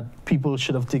that people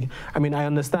should have taken. I mean, I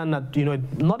understand that, you know,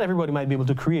 not everybody might be able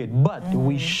to create, but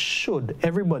we should,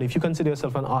 everybody, if you consider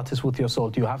yourself an artist with your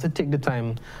sword, you have to take the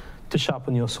time to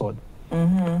sharpen your sword.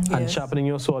 And sharpening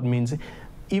your sword means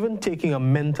even taking a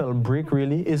mental break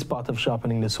really is part of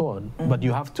sharpening the sword. But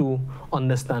you have to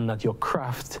understand that your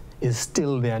craft is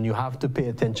still there and you have to pay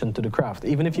attention to the craft.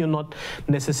 Even if you're not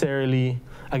necessarily,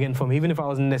 again, for me, even if I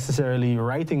wasn't necessarily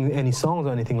writing any songs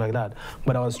or anything like that,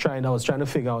 but I was trying to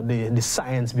figure out the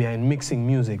science behind mixing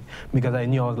music, because I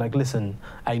knew, I was like, listen,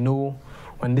 I know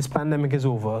when this pandemic is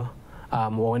over,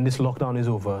 or when this lockdown is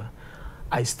over,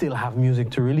 I still have music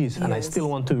to release, and I still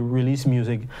want to release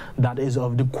music that is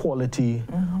of the quality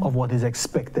of what is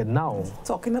expected now.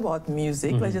 Talking about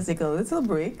music, let's just take a little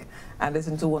break and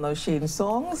listen to one of Shayne's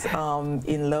songs,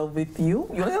 In Love With You.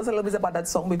 You want to tell us a little bit about that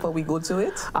song before we go to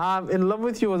it? In Love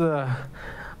With You was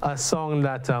a song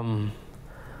that,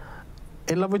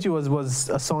 In Love With You was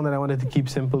a song that I wanted to keep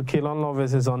simple. Kaylon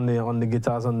Lovis is on the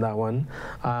guitars on that one.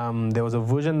 There was a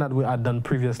version that we had done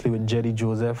previously with Jerry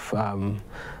Joseph,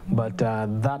 but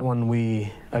that one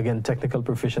again, technical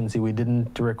proficiency, we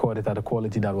didn't record it at a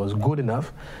quality that was good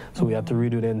enough, so we had to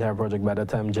redo the entire project by the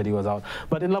time Jerry was out.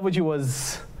 But In Love With You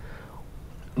was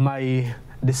the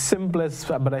simplest,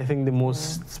 but I think the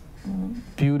most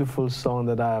beautiful song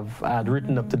that I had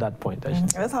written up to that point.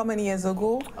 That's how many years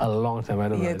ago? A long time, I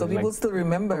don't know. Yeah, people like, still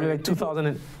remember. Like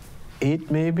 2008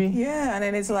 maybe? Yeah, and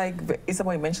then it's like, if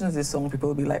somebody mentions this song, people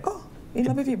will be like, oh, In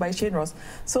Love With You by Shayne Ross.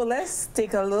 So let's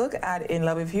take a look at In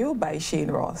Love With You by Shayne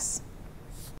Ross.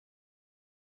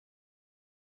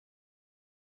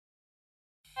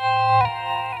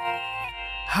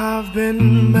 I've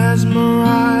been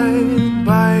mesmerized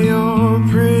by your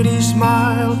pretty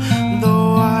smile,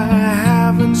 though I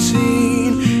haven't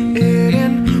seen it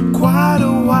in quite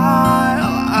a while.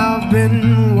 I've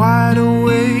been wide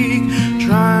awake,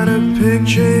 trying to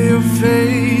picture your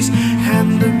face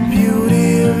and the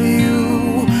beauty of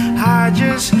you. I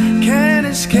just can't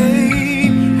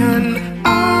escape, and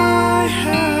I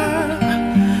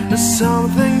have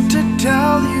something to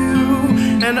tell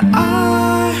you, and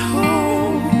I hope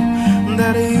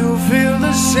that you feel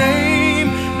the same,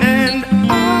 and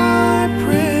I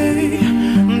pray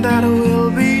that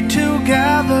we'll be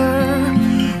together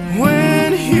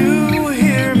when you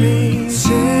hear me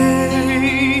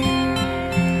say,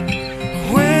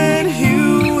 when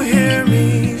you hear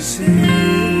me say,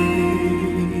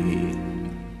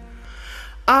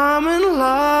 I'm in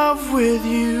love with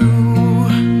you.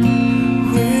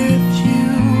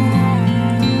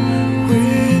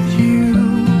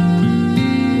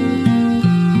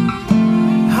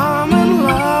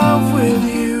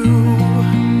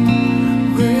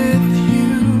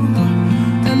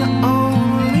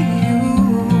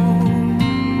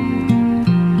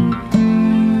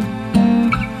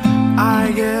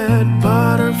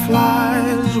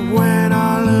 When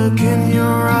I look in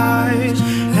your eyes,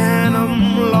 and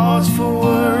I'm lost for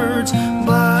words,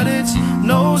 but it's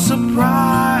no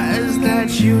surprise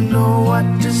that you know what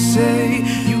to say.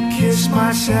 You kiss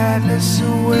my sadness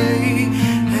away,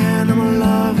 and I'm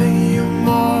loving you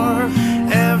more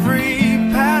every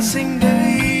passing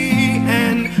day,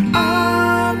 and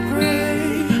I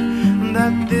pray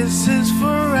that this is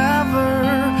forever,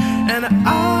 and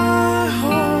I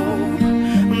hope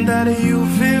that you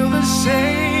feel the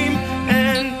same,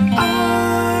 and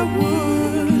I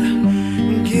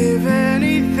would give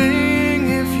anything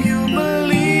if you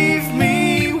believe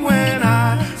me when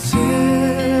I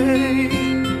say,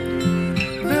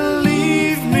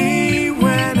 believe me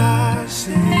when I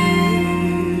say,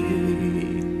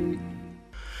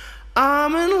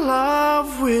 I'm in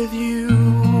love with you.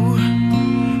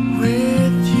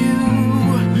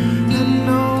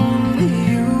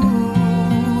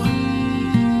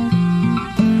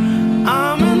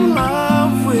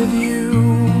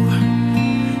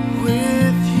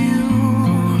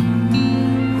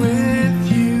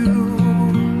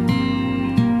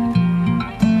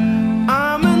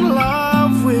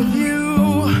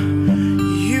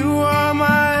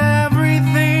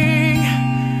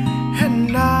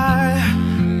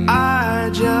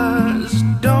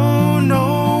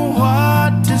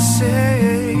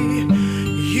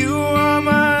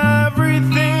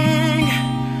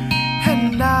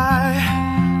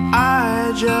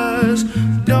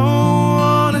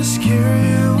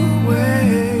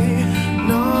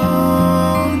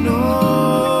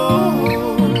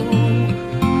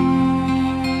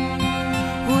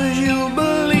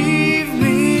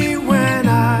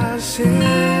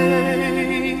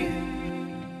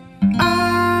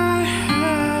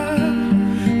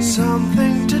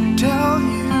 Something to tell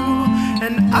you,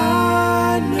 and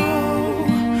I know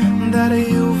that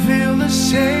you feel the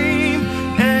same,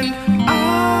 and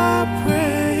I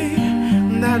pray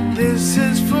that this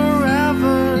is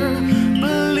forever.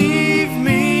 Believe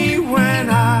me when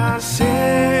I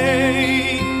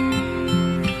say,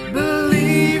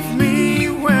 believe me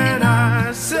when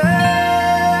I say,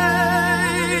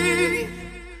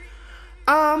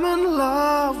 I'm in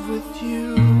love with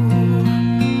you.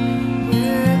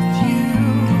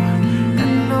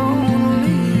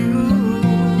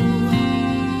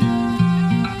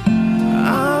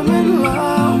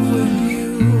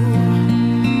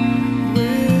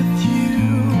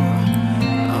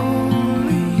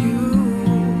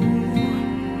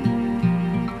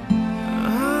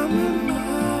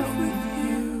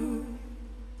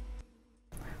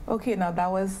 Okay, now that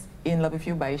was In Love With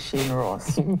You by Shayne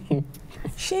Ross.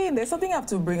 Shayne, there's something I have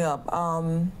to bring up.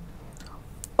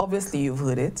 Obviously, you've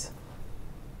heard it.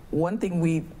 One thing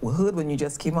we heard when you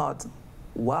just came out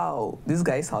wow, this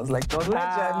guy sounds like John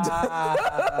Legend.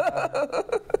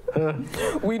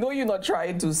 We know you're not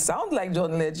trying to sound like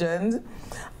John Legend,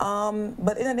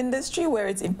 but in an industry where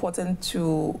it's important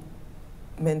to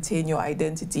maintain your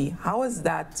identity, how has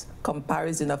that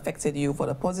comparison affected you, for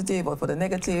the positive or for the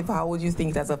negative? How would you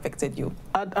think that's affected you?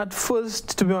 At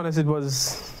first, to be honest, it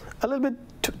was a little bit,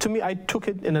 to me, I took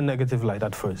it in a negative light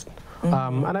at first.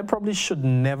 And I probably should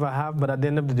never have, but at the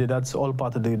end of the day, that's all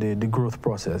part of the growth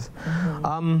process.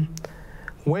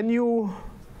 When you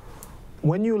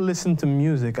listen to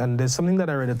music, and there's something that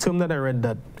I read, a term that I read,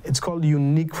 that it's called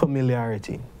unique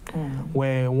familiarity,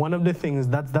 where one of the things,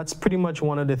 that's pretty much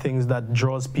one of the things that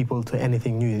draws people to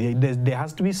anything new. There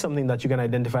has to be something that you can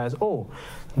identify as, oh,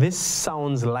 this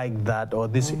sounds like that, or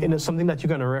this, something that you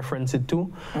can reference it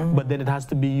to, but then it has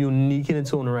to be unique in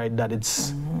its own right, that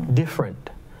it's different.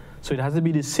 So it has to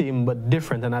be the same but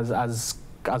different, and as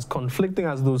conflicting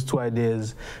as those two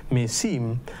ideas may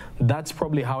seem, that's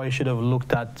probably how I should have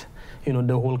looked at, you know,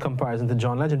 the whole comparison to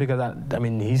John Legend, because I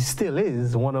mean, he still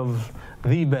is one of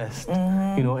the best,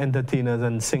 you know, entertainers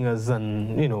and singers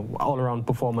and, you know, all-around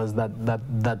performers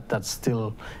that's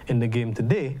still in the game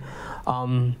today.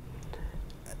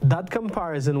 That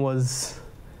comparison was,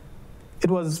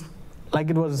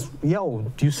 yo,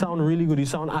 you sound really good, you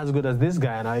sound as good as this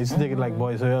guy, and I used to take it like,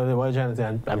 boy, so what are you trying to say?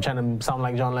 I'm trying to sound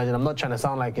like John Legend, I'm not trying to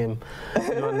sound like him.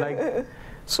 You know, like,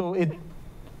 so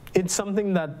it's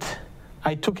something that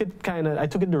I took it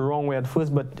the wrong way at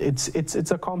first, but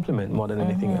it's a compliment more than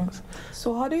anything else.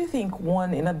 So how do you think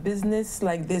one, in a business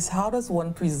like this, how does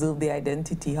one preserve the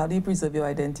identity? How do you preserve your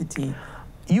identity?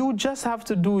 You just have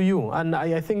to do you, and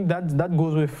I think that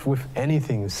goes with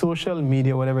anything, social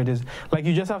media, whatever it is. Like,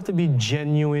 you just have to be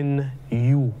genuine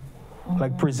you,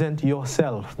 like present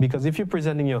yourself, because if you're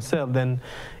presenting yourself, then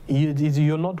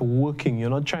you're not working,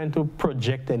 you're not trying to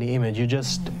project any image, you're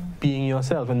just being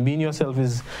yourself, and being yourself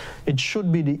it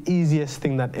should be the easiest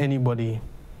thing that anybody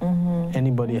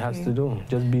has to do,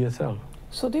 just be yourself.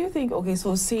 So do you think, okay,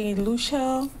 so say,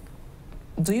 Lucia,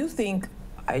 do you think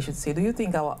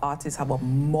our artists have a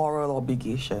moral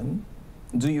obligation,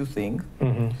 do you think,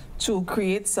 to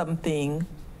create something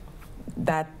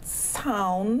that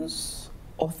sounds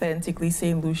authentically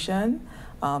St. Lucian,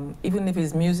 even if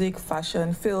it's music,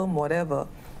 fashion, film, whatever?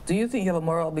 Do you think you have a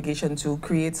moral obligation to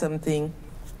create something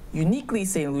uniquely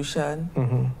St. Lucian,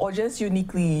 or just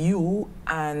uniquely you?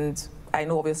 And I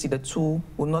know obviously the two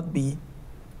will not be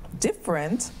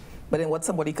different, but then what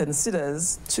somebody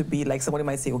considers to be, like, somebody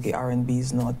might say, okay, R&B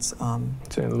is not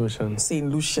St.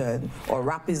 Lucian, or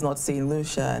rap is not St.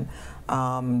 Lucian.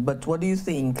 But what do you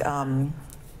think? To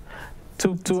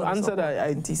answer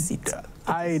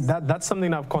that, that's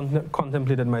something I've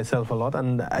contemplated myself a lot,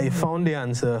 and I found the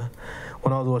answer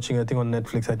when I was watching, I think on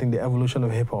Netflix, I think The Evolution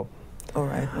of Hip Hop. All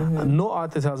right. No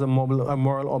artist has a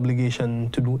moral obligation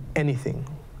to do anything.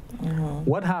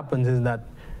 What happens is that,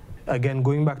 again,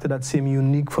 going back to that same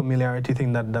unique familiarity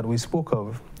thing that we spoke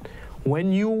of,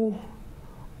 when you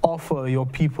offer your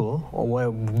people,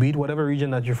 or be it whatever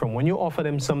region that you're from, when you offer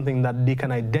them something that they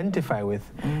can identify with,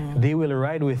 they will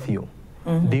ride with you.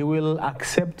 They will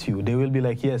accept you. They will be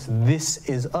like, yes, this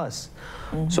is us.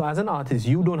 So as an artist,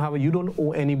 you don't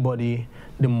owe anybody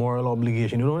the moral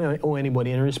obligation. You don't owe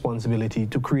anybody any responsibility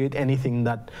to create anything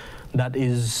that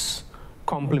is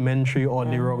complimentary or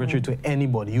derogatory to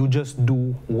anybody. You just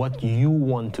do what you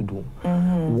want to do.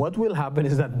 What will happen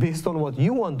is that, based on what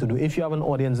you want to do, if you have an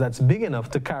audience that's big enough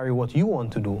to carry what you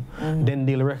want to do, then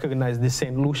they'll recognize the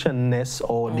St. Lucian-ness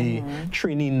or the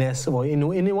Trini-ness, or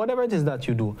in whatever it is that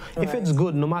you do. Right. If it's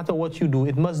good, no matter what you do,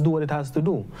 it must do what it has to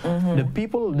do.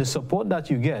 The support that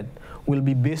you get will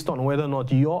be based on whether or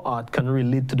not your art can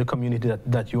relate to the community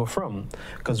that you're from.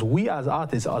 Because we as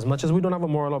artists, as much as we don't have a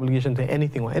moral obligation to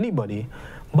anything or anybody,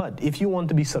 but if you want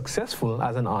to be successful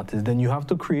as an artist, then you have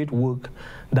to create work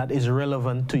that is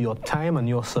relevant to your time and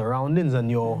your surroundings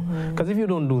and your... Because if you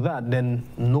don't do that, then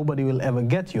nobody will ever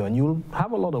get you, and you'll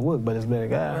have a lot of work, but it's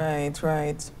like...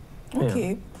 Right.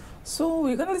 Okay. Yeah. So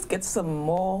we're going to get some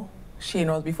more Shayne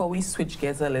Ross. Before we switch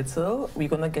gears a little, we're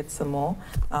going to get some more.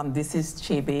 This is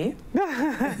Chebe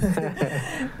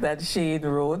that Shayne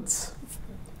wrote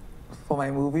for my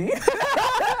movie.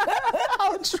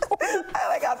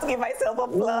 I have to give myself a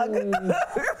plug.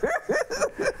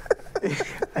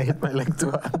 I hit my leg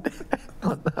too hard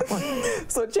on that one.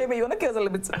 So Chebe, you want to give us a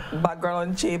little bit background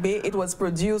on Chebe? It was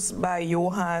produced by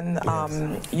Johan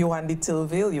de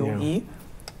Tilville, Yogi.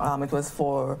 Yeah. It was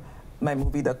for my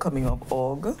movie, The Coming Up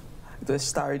Org. It was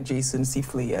starring Jason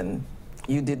Sifley, and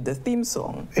you did the theme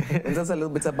song. Tell us a little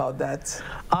bit about that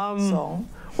song.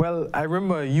 Well, I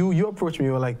remember you approached me.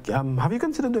 You were like, have you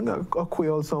considered doing a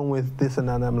Creole song with this and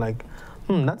that? And I'm like,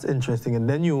 that's interesting. And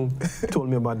then you told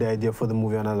me about the idea for the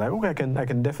movie, and I was like, okay, I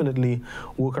can definitely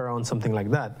work around something like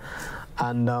that.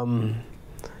 And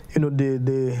you know,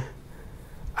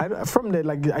 from there,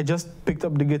 like, I just picked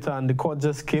up the guitar and the chord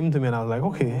just came to me, and I was like,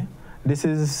 okay, this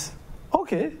is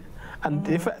okay. And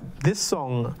this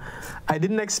song, I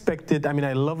didn't expect it. I mean,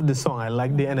 I love the song. I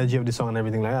like the energy of the song and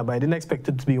everything like that. But I didn't expect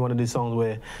it to be one of these songs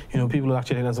where, you know, people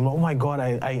actually say, oh my God,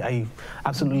 I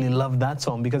absolutely love that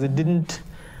song, because it didn't.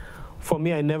 For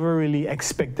me, I never really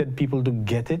expected people to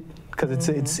get it, because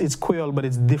it's Creole, but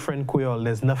it's different Creole.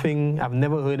 There's nothing, I've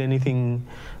never heard anything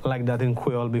like that in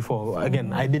Creole before.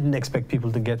 Again, I didn't expect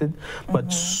people to get it,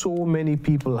 but so many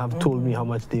people have told me how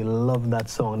much they love that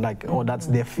song, like, oh, that's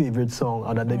their favorite song,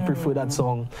 or that they prefer that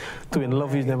song to In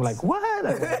Love With You. I'm like, what?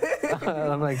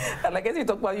 I'm like, and I guess you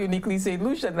talk about uniquely St.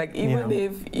 Lucian, like even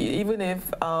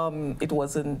if it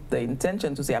wasn't the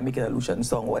intention to say I'm making a Lucian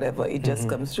song, whatever, it just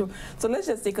comes through. So let's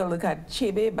just take a look at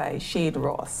Chebe by Shayne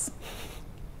Ross.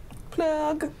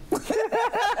 Plug.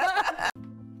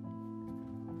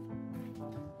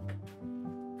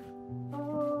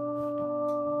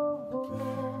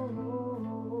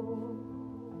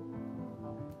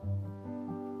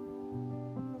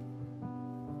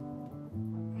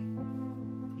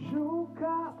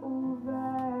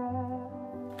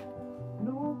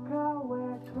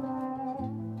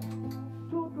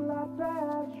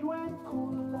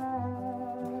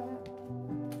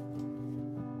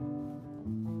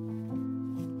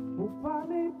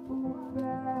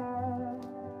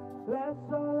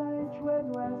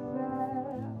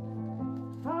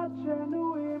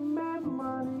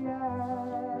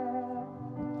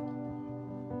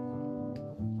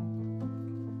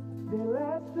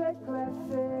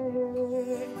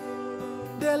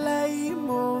 Délai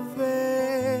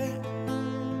mauvais,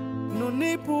 nous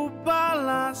n'y pour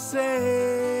balancer.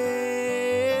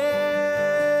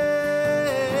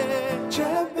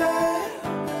 Chebe,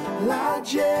 la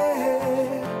Dieu,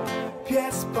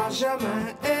 pièce pas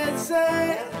jamais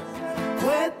aisée,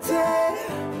 prêter,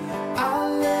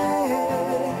 aller,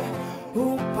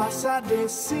 ou pas à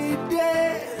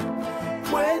décider,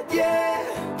 prêter,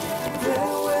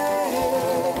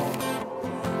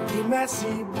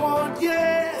 merci bon Dieu,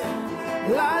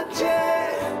 la Dieu,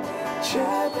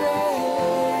 Chebe.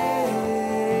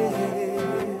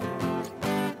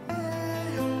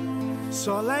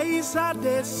 Soleil ça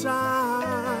descend,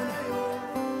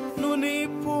 nous n'y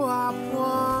pour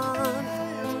apprendre,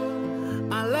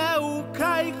 aller où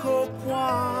caïko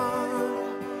point.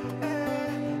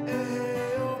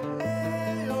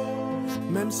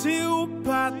 Même si vous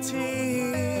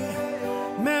partez,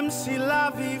 même si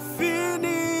la vie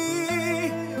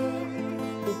finit,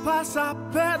 ou pas à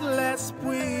perdre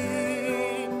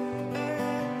l'esprit,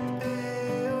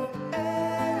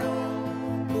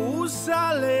 ou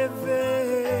ça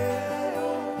lever,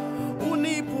 ou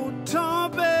ni pour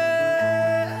tomber,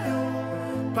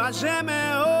 pas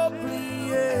jamais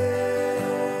oublier.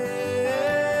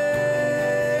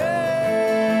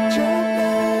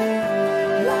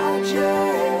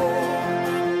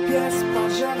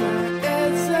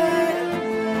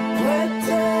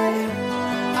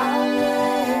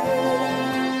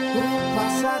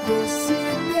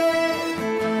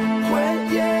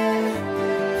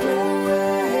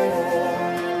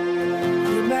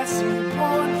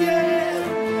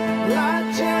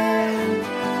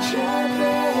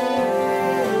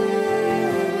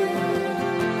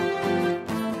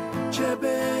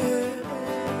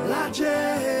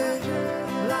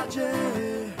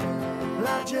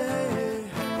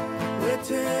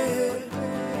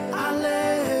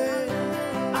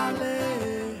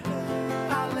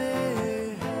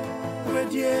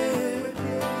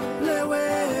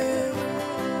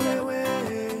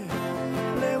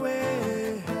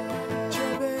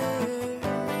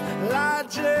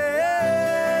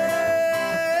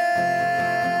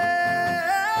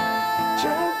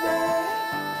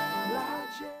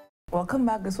 Welcome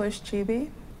back. This was Chebe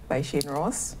by Shayne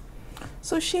Ross.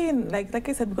 So Shayne, like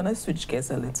I said, we're gonna switch gears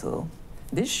a little.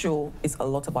 This show is a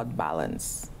lot about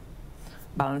balance.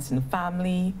 Balance in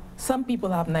family. Some people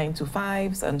have 9 to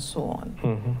 5s and so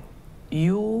on.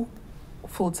 You,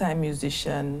 full-time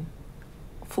musician,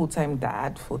 full-time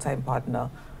dad, full-time partner.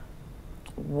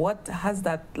 What has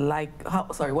that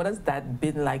what has that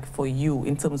been like for you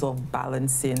in terms of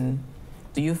balancing?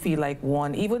 Do you feel like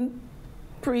even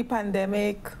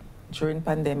pre-pandemic, during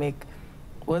pandemic,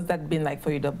 what's that been like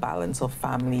for you, the balance of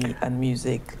family and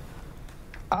music?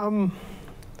 I've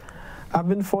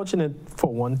been fortunate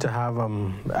for one to have I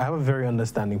have a very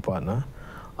understanding partner.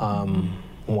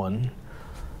 One,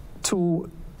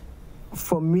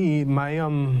 for me,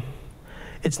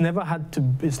 I've never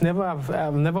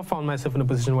found myself in a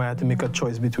position where I had to make a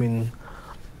choice between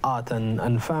art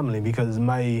and family, because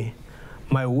my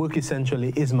work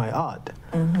essentially is my art.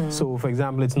 So, for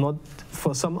example, it's not,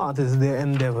 for some artists, their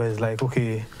endeavor is like,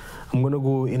 okay, I'm going to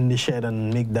go in the shed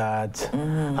and make that,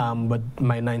 but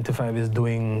my 9 to 5 is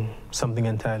doing something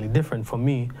entirely different. For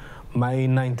me, my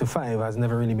 9 to 5 has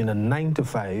never really been a 9 to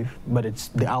 5, but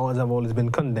the hours have always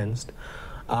been condensed.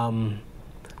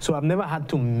 So I've never had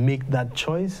to make that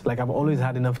choice. Like, I've always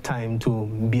had enough time to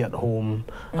be at home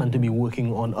and to be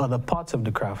working on other parts of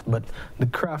the craft. But the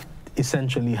craft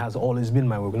essentially has always been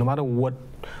my work. No matter what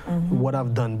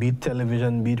I've done, be it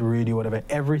television, be it radio, whatever,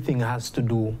 everything has to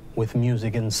do with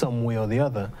music in some way or the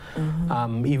other.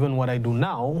 Even what I do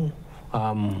now,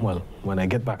 well, when I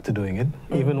get back to doing it,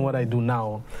 even what I do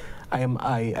now,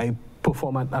 I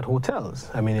perform at hotels.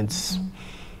 I mean, it's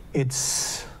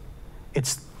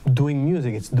doing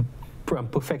music, it's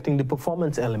perfecting the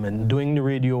performance element. Doing the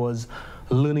radio was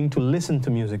learning to listen to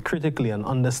music critically and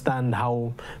understand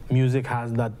how music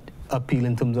has that appeal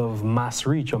in terms of mass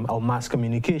reach or mass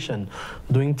communication.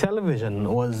 Doing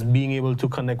television was being able to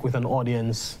connect with an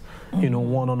audience, you know,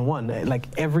 one-on-one. Like,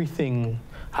 everything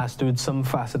has to do with some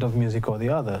facet of music or the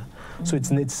other. So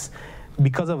it's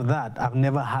because of that, I've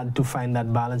never had to find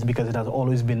that balance, because it has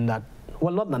always been that.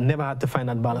 Well, not that never had to find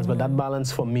that balance, but that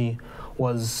balance for me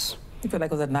was... You feel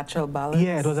like it was a natural balance?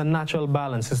 Yeah, it was a natural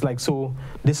balance. It's like, so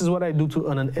this is what I do to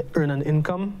earn an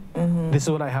income. This is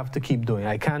what I have to keep doing.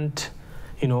 I can't,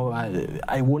 you know,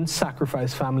 I won't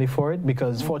sacrifice family for it,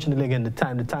 because fortunately, again, the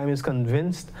time is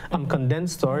condensed,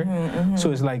 sorry.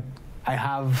 So it's like, I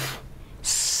have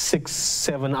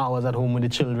 6-7 hours at home with the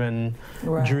children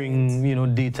during, you know,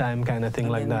 daytime kind of thing,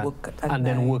 and like that, and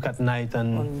then work at night,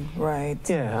 and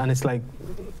yeah, and it's like,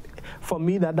 for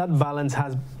me, that balance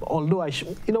has, although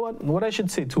you know what I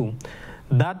should say too,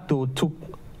 that though took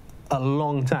a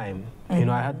long time. You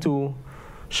know, I had to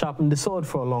sharpen the sword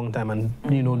for a long time, and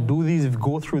you know,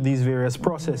 go through these various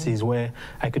processes where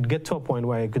I could get to a point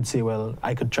where I could say, well,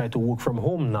 I could try to work from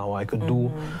home now. I could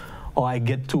do, or I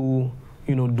get to,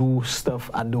 you know, do stuff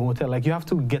at the hotel. Like, you have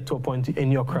to get to a point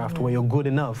in your craft where you're good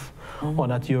enough, or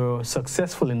that you're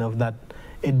successful enough that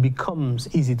it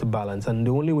becomes easy to balance. And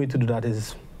the only way to do that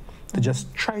is to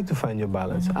just try to find your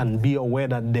balance and be aware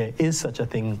that there is such a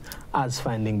thing as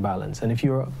finding balance. And if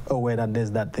you're aware that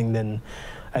there's that thing, then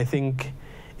I think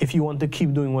if you want to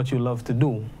keep doing what you love to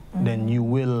do, then you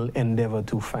will endeavor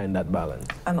to find that balance.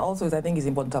 And also, I think it's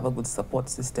important to have a good support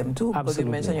system too. Because you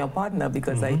mentioned your partner,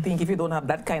 because I think if you don't have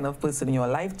that kind of person in your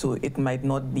life too, it might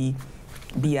not be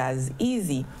as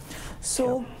easy.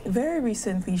 So very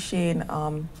recently, Shayne,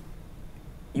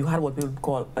 you had what we would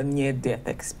call a near-death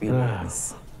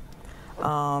experience.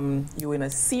 You were in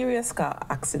a serious car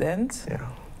accident,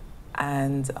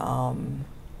 and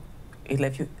it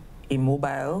left you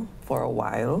immobile for a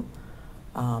while.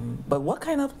 But what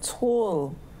kind of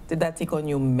toll did that take on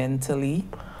you mentally?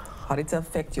 How did it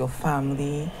affect your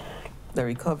family, the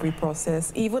recovery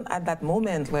process, even at that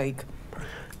moment, like?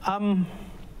 Wow,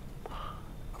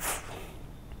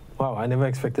 I never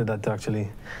expected that, actually.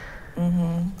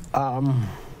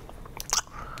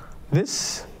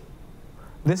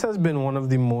 This has been one of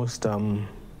the most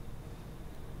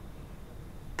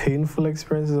painful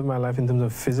experiences of my life in terms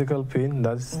of physical pain.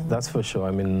 That's for sure.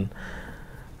 I mean,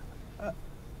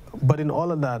 but in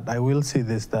all of that, I will say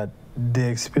this, that the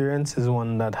experience is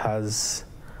one that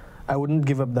I wouldn't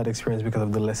give up that experience because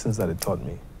of the lessons that it taught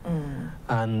me.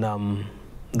 And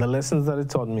the lessons that it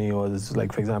taught me was,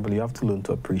 like, for example, you have to learn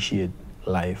to appreciate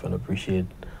life and appreciate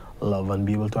love and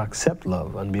be able to accept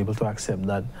love and be able to accept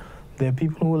that there are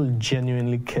people who will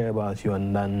genuinely care about you,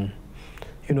 and then,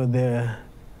 you know,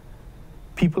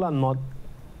 people are not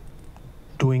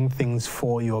doing things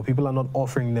for you, or people are not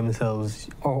offering themselves,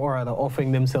 or rather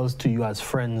offering themselves to you as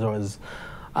friends or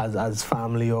as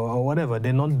family or whatever.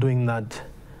 They're not doing that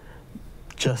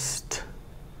just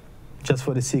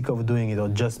for the sake of doing it, or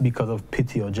just because of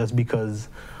pity, or just because,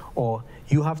 or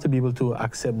you have to be able to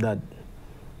accept that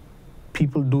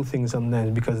people do things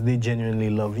sometimes because they genuinely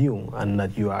love you, and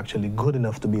that you're actually good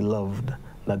enough to be loved,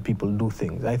 that people do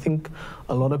things. I think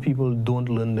a lot of people don't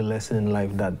learn the lesson in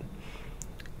life that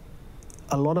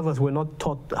a lot of us, we're not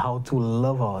taught how to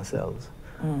love ourselves.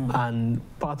 And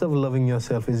part of loving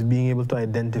yourself is being able to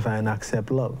identify and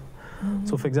accept love.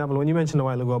 So, for example, when you mentioned a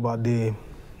while ago about the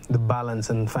balance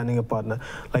and finding a partner,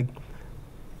 like,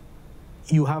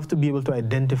 you have to be able to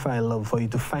identify love for you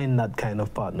to find that kind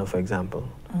of partner, for example.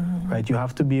 Right? You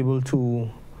have to be able to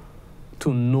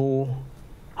know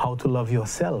how to love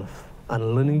yourself.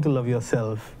 And learning to love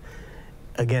yourself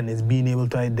again, it's being able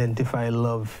to identify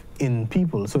love in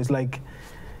people. So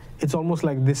it's almost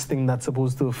like this thing that's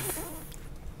supposed to,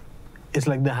 it's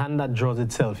like the hand that draws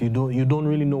itself. You don't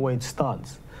really know where it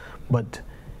starts. But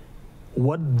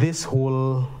what this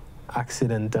whole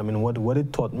accident, I mean, what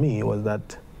it taught me was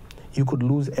that you could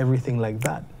lose everything like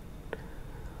that.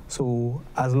 So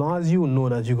as long as you know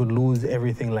that you could lose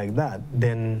everything like that,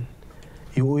 then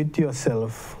you owe it to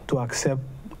yourself to accept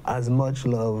as much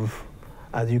love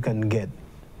as you can get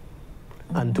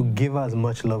and to give as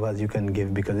much love as you can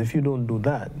give. Because if you don't do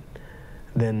that,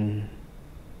 then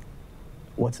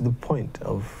what's the point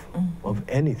of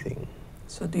anything?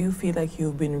 So do you feel like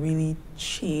you've been really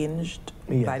changed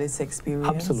by this experience?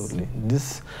 Absolutely.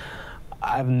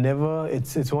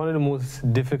 It's one of the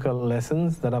most difficult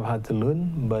lessons that I've had to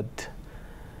learn, but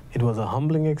it was a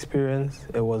humbling experience.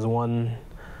 It was one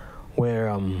where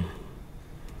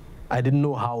I didn't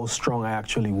know how strong I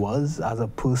actually was as a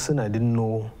person. I didn't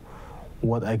know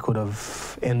what I could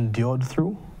have endured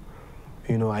through.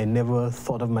 You know, I never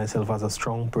thought of myself as a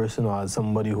strong person or as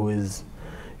somebody who is,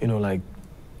 like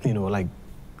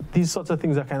these sorts of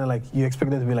things are kind of like, you expect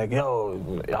them to be like,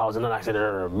 yo, I was in an accident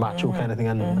or macho kind of thing.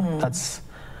 And that's,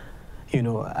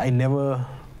 I never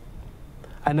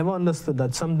understood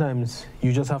that sometimes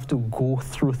you just have to go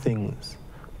through things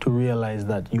to realize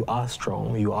that you are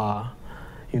strong, you are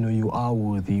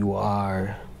worthy,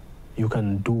 you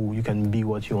can be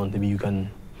what you want to be, you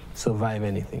can survive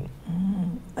anything.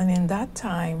 And in that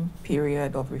time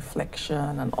period of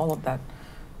reflection and all of that,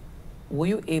 were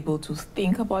you able to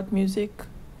think about music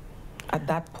at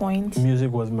that point?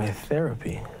 Music was my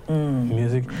therapy.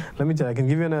 Music, let me tell you, I can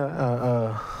give you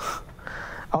I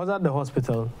was at the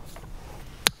hospital,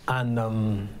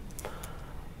 and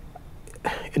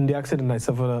in the accident I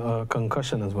suffered a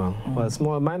concussion as well. Well, a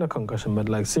small, minor concussion, but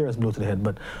like serious blow to the head.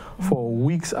 But for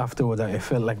weeks afterwards, I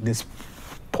felt like this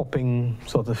popping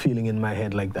sort of feeling in my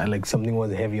head, like that, like something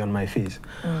was heavy on my face.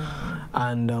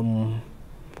 And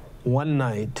one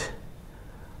night,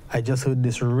 I just heard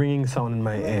this ringing sound in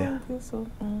my ear.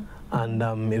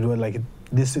 And it was like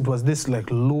this like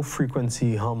low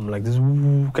frequency hum, like this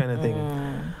woo kind of thing.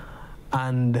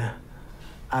 And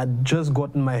I'd just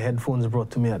gotten my headphones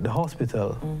brought to me at the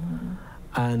hospital.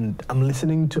 And I'm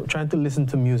trying to listen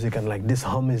to music, and like this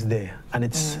hum is there. And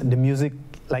it's the music,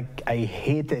 like I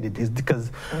hated it. It's because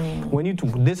when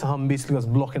this hum basically was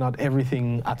blocking out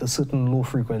everything at a certain low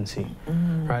frequency,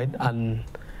 right? And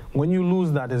when you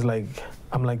lose that, it's like,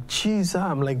 I'm like, geez,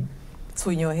 I'm like. So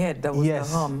in your head, that was the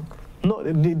hum? No,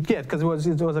 because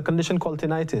it was a condition called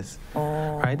tinnitus,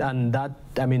 right? And that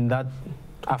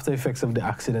after effects of the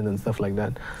accident and stuff like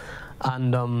that.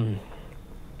 And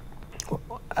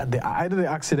either the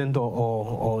accident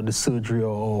or the surgery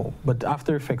but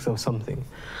after effects of something.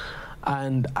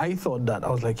 And I thought that, I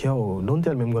was like, yo, don't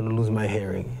tell me I'm going to lose my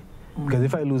hearing. Because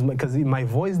if I lose because my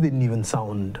voice didn't even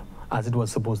sound as it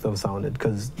was supposed to have sounded,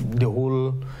 because the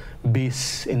whole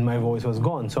bass in my voice was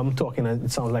gone. So I'm talking, it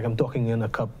sounds like I'm talking in a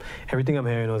cup. Everything I'm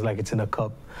hearing was like it's in a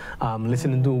cup.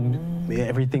 Listening to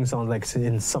everything sounds like it's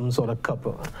in some sort of cup.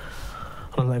 And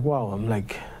I'm like, wow, I'm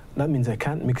like, that means I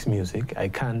can't mix music. I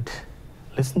can't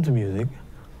listen to music.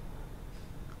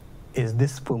 Is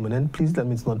this permanent? Please tell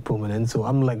me it's not permanent. So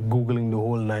I'm like Googling the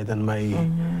whole night and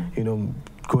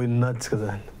going nuts.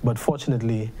 But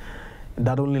fortunately,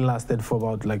 that only lasted for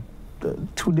about like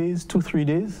 2-3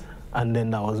 days, and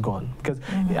then that was gone. Because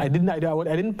I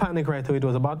didn't panic right away. It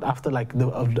was about after like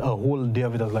a whole day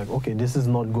of it, I was like, okay, this is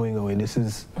not going away. This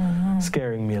is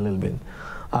scaring me a little bit.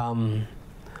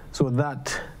 So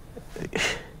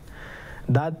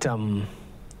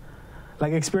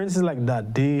like experiences like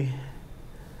that, they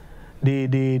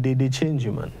change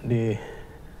you, man. They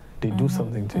do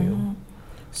something to you.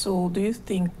 So do you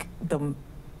think the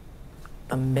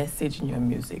message in your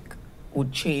music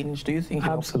would change? Do you think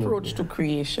your approach to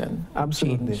creation would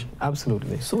change?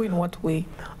 Absolutely. So in what way?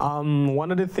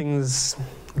 One of the things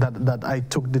that I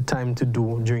took the time to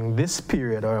do during this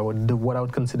period, or what I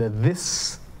would consider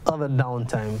this other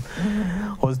downtime,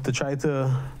 was to try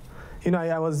to,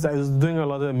 I was doing a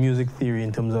lot of music theory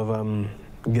in terms of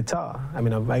guitar. I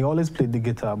mean, I always played the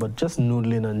guitar, but just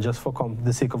noodling and just for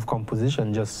the sake of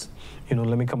composition, just,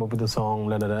 let me come up with a song,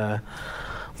 blah, blah, blah.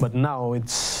 But now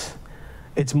it's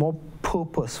more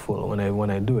purposeful when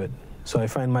I do it. So I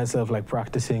find myself like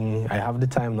practicing. I have the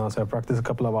time now, so I practice a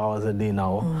couple of hours a day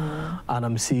now, and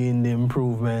I'm seeing the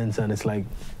improvements, and it's like,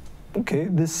 okay,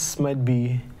 this might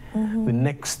be the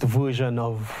next version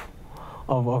of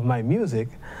my music.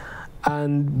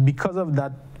 And because of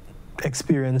that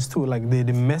experience too, like the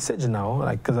message now,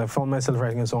 like, because I found myself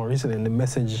writing a song recently, and the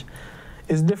message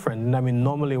it's different. I mean,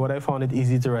 normally what I found it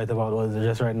easy to write about was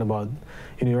just writing about,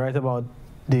 you write about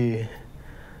the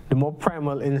more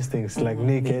primal instincts, like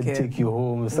naked, take you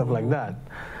home, stuff like that.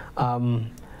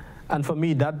 And for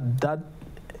me, that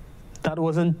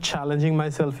wasn't challenging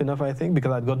myself enough, I think,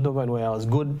 because I'd gotten to a point where I was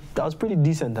good. I was pretty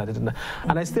decent at it.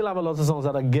 And I still have a lot of songs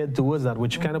that are geared towards that,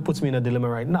 which kind of puts me in a dilemma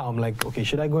right now. I'm like, okay,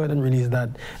 should I go ahead and release that?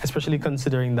 Especially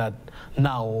considering that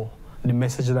now the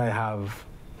message that I have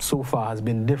so far has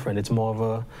been different. It's more of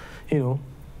a,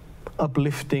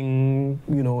 uplifting,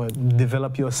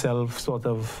 develop yourself sort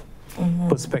of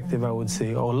perspective, I would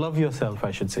say, or love yourself, I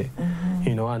should say,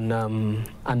 and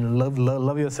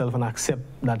love yourself and accept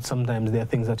that sometimes there are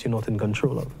things that you're not in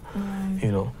control of,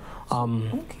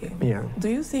 Okay. Yeah. Do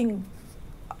you think,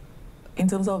 in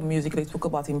terms of music, let's talk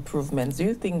about improvements. Do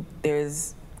you think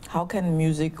how can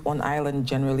music on Ireland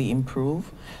generally improve?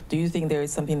 Do you think there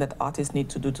is something that artists need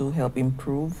to do to help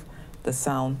improve the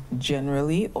sound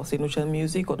generally of St. Lucian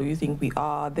music, or do you think we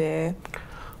are there?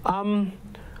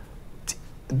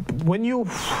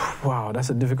 Wow, that's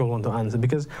a difficult one to answer,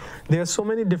 because there are so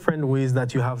many different ways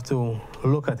that you have to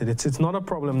look at it. It's not a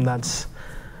problem that's,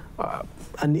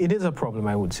 and it is a problem,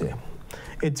 I would say.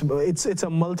 It's a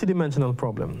multidimensional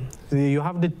problem. You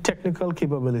have the technical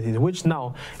capabilities, which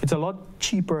now it's a lot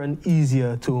cheaper and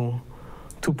easier to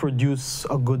produce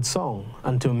a good song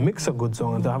and to mix a good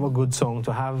song and to have a good song,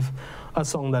 to have a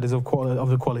song that is of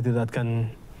the quality that can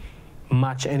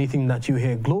match anything that you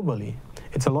hear globally.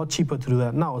 It's a lot cheaper to do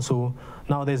that now, so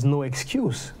now there's no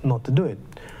excuse not to do it.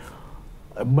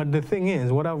 But the thing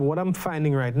is, what I'm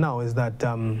finding right now is that,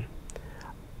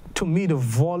 to me, the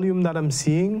volume that I'm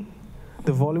seeing,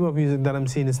 the volume of music that I'm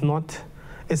seeing is not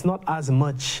as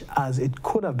much as it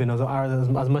could have been, as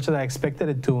much as I expected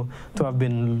it to have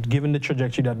been, given the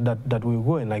trajectory that we were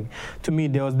going. Like, to me,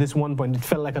 there was this one point, it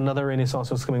felt like another renaissance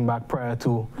was coming back prior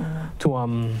to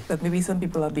But maybe some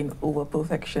people have been over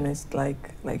perfectionist,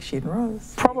 like Shayne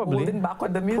Ross. Probably. Holding back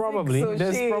on the music. Probably. So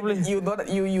There's Shayne, probably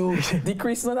you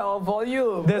decrease not our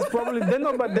volume. There's probably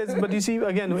but you see,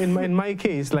 again, in my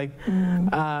case, like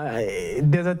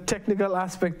there's a technical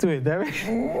aspect to it.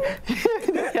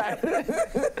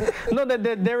 No,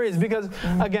 there is, because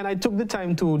again, I took the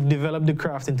time to develop the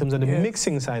craft in terms of the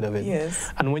mixing side of it.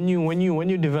 Yes. And when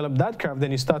you develop that craft,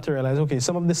 then you start to realize, okay,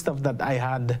 some of the stuff that I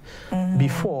had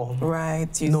before,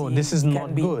 right? This is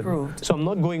not good. Improved. So I'm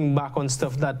not going back on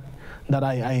stuff that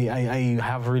I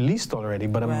have released already,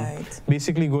 but I'm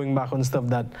basically going back on stuff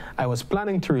that I was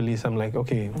planning to release. I'm like,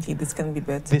 okay, this can be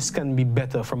better. This can be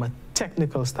better from a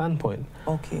technical standpoint.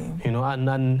 Okay.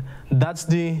 And that's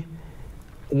the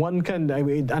one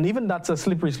and even that's a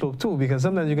slippery slope too, because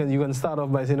sometimes you can start off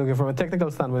by saying, okay, from a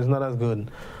technical standpoint, it's not as good,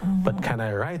 but can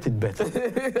I write it better?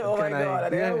 Oh my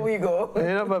God, there we go.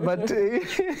 But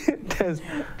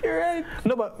You're right.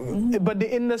 No, but the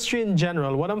industry in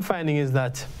general, what I'm finding is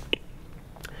that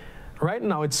right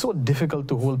now it's so difficult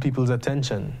to hold people's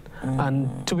attention,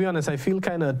 and to be honest, I feel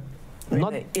kind of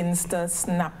not Insta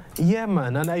snap. Yeah,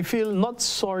 man, and I feel not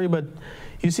sorry, but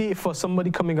you see, for somebody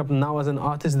coming up now as an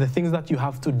artist, the things that you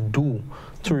have to do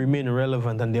to remain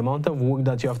relevant and the amount of work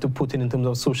that you have to put in terms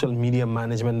of social media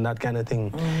management and that kind of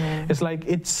thing, it's like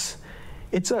it's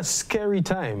a scary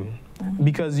time,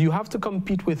 because you have to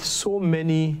compete with so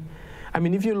many. I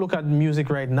mean, if you look at music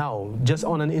right now, just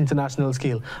on an international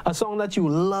scale, a song that you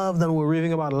loved and were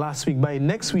raving about last week, by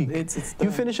next week,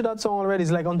 you finish that song already, it's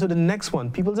like on to the next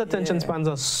one. People's attention spans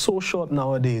are so short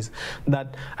nowadays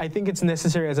that I think it's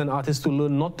necessary as an artist to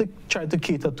learn not to try to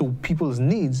cater to people's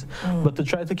needs, but to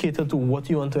try to cater to what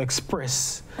you want to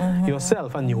express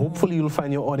yourself, and hopefully you'll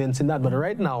find your audience in that. But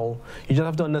right now, you just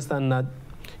have to understand that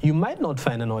you might not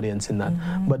find an audience in that,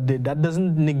 but that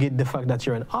doesn't negate the fact that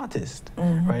you're an artist,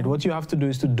 right? What you have to do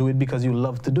is to do it because you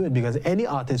love to do it, because any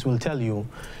artist will tell you,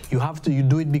 you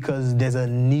do it because there's a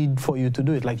need for you to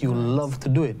do it, like you love to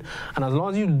do it. And as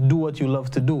long as you do what you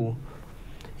love to do,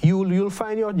 you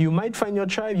might find your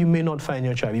tribe, you may not find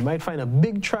your tribe. You might find a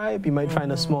big tribe, you might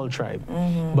find a small tribe,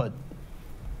 but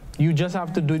you just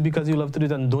have to do it because you love to do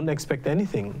it, and don't expect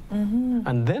anything.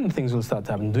 And then things will start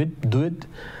to happen. Do it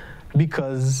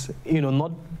because,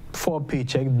 not for a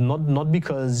paycheck, not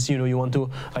because, you want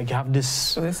to have this.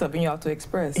 So there's something you have to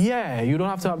express. Yeah, you don't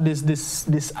have to have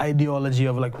this ideology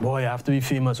of like, boy, I have to be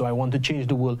famous or I want to change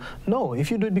the world. No,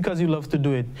 if you do it because you love to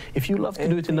do it, if you love to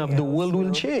do it enough, the world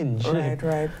will change.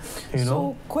 Right.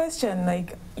 So question,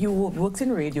 like, you worked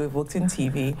in radio, you've worked in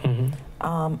TV,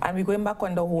 and we're going back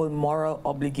on the whole moral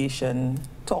obligation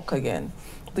talk again.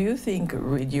 Do you think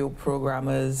radio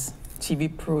programmers, TV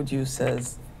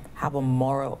producers have a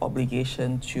moral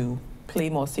obligation to play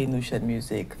more St. Lucian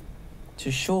music, to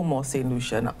show more St.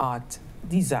 Lucian art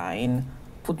design,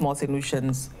 put more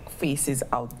solutions, faces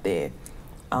out there.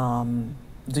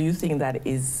 Do you think that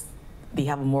they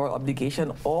have a moral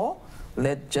obligation, or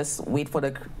just wait for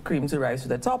the cream to rise to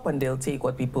the top and they'll take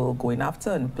what people are going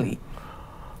after and play?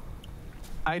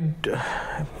 And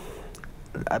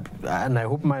I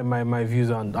hope my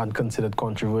views aren't considered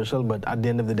controversial, but at the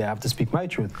end of the day, I have to speak my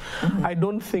truth. I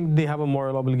don't think they have a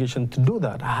moral obligation to do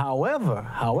that.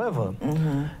 However,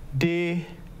 they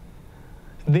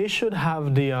should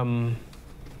have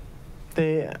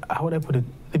how would I put it?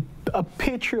 A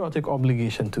patriotic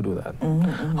obligation to do that.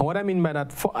 And what I mean by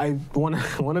that, one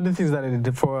of the things that I did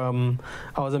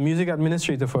I was a music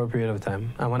administrator for a period of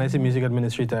time. And when I say music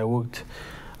administrator, I worked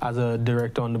as a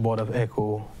director on the board of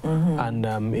Echo, and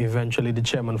eventually the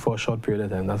chairman for a short period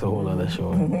of time. That's a whole other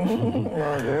show.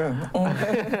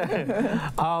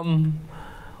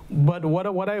 But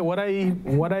what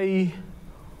I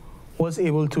was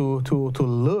able to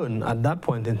learn at that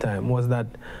point in time was that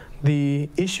the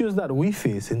issues that we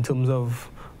face in terms of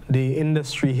the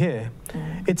industry here,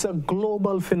 it's a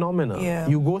global phenomenon. Yeah.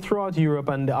 You go throughout Europe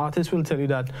and the artists will tell you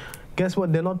that, guess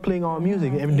what, they're not playing our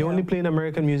music. They only playing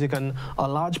American music, and a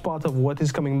large part of what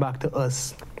is coming back to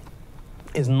us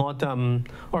is not,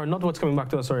 or not what's coming back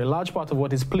to us, sorry, a large part of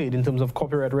what is played in terms of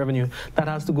copyright revenue, that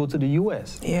has to go to the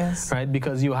US. Yes. Right?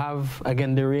 Because you have,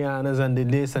 again, the Rihannas and the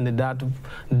this and the that,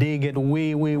 they get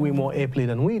way more airplay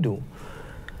than we do.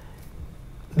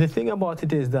 The thing about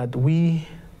it is that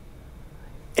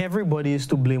everybody is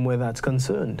to blame where that's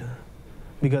concerned.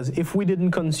 Because if we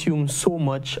didn't consume so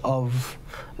much of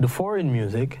the foreign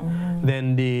music,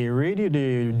 then the radio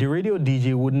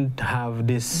DJ wouldn't have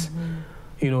this,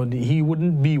 he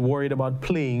wouldn't be worried about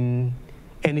playing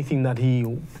anything that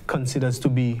he considers to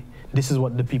be, this is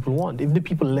what the people want. If the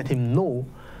people let him know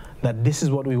that this is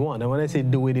what we want, and when I say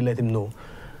the way they let him know,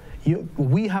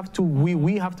 we have to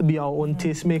be our own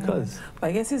tastemakers.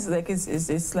 I guess it's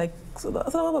like sort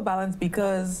of a balance,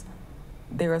 because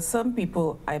there are some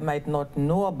people I might not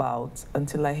know about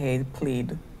until I hear it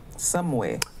played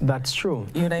somewhere. That's true.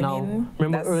 You know what I mean?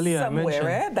 Remember That's earlier somewhere, I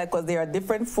mentioned, because there are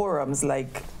different forums,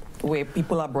 like where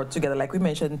people are brought together. Like we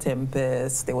mentioned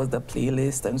Tempest, there was the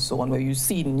playlist and so on, where you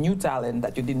see new talent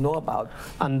that you didn't know about.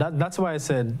 And that's why I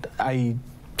said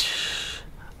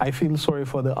I feel sorry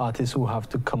for the artists who have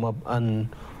to come up and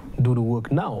do the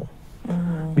work now.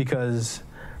 Because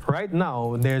right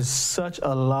now, there's such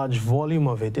a large volume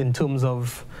of it in terms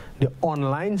of the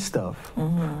online stuff,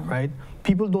 right?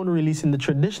 People don't release in the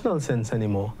traditional sense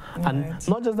anymore. Right. And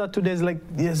not just that, too,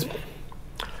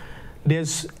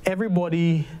 there's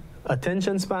everybody,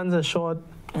 attention spans are short.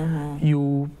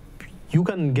 You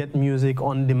can get music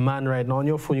on demand right now on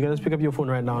your phone. You can just pick up your phone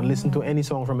right now and listen to any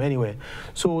song from anywhere.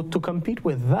 So to compete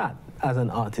with that as an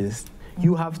artist,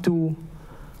 you have to,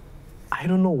 I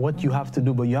don't know what you have to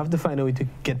do, but you have to find a way to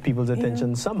get people's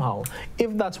attention somehow,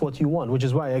 if that's what you want, which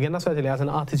is why, again, that's why I tell you, as an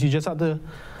artist, you just have to,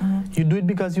 you do it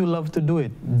because you love to do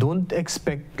it. Don't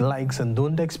expect likes, and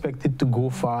don't expect it to go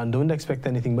far, and don't expect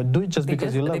anything, but do it just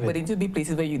because you love it. But it need to be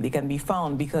places where they can be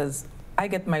found, because I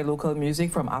get my local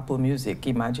music from Apple Music.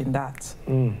 Imagine that.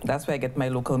 That's where I get my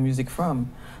local music from.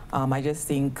 I just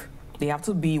think they have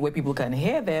to be where people can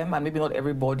hear them, and maybe not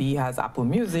everybody has Apple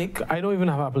Music. I don't even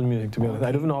have Apple Music, to be honest.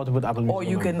 I don't even know how to put Apple Music. Or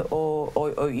you can,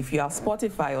 or if you have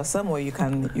Spotify or somewhere, you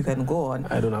can go on.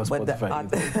 I don't have Spotify.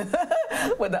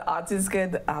 But the artists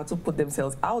can have to put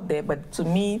themselves out there. But to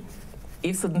me,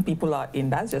 if certain people are in,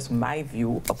 that's just my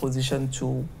view, a position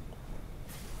to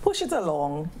push it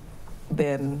along,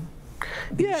 then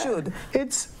they should.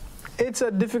 It's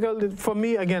a difficult, for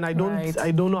me, again, I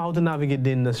don't know how to navigate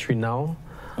the industry now.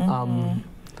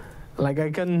 Like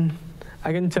I can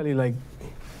tell you, like,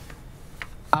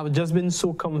 I've just been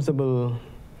so comfortable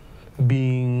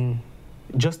being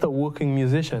just a working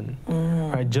musician,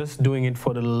 right? Just doing it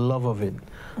for the love of it,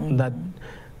 that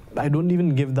I don't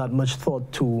even give that much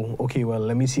thought to, okay, well,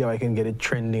 let me see how I can get it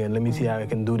trending, and let me see how I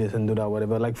can do this and do that,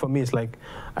 whatever. Like, for me, it's like,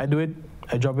 I do it,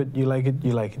 I drop it, you like it,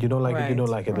 you like it. You don't like it, you don't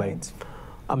like it. Like,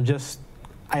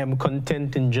 I am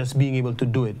content in just being able to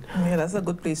do it. Yeah, that's a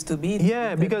good place to be.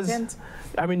 Yeah, because,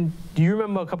 I mean, do you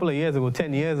remember a couple of years ago,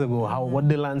 10 years ago, what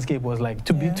the landscape was like?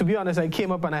 To be honest, I came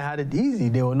up and I had it easy.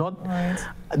 There were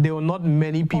not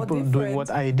many people doing what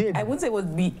I did. I wouldn't say it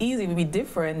would be easy, it would be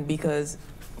different, because,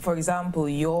 for example,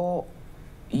 your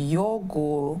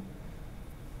goal,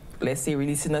 let's say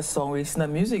releasing a song, releasing a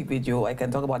music video, I can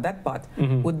talk about that part,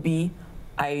 would be,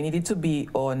 I needed to be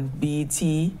on BET,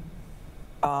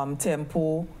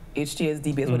 Tempo,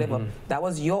 HTSDBS, whatever. That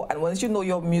was and once you know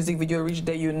your music video reached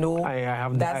there, you know I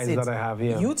have the eyes that I have,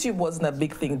 yeah. YouTube wasn't a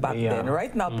big thing back then.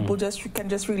 Right now, people can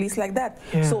just release like that.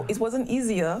 Yeah. So it wasn't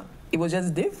easier It was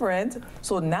just different.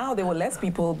 So now there were less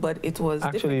people, but it was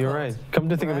Actually, difficult, you're right. Come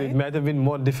to think of it, it might have been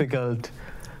more difficult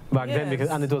back then because,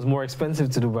 and it was more expensive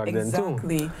to do back then too.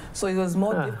 Exactly. So it was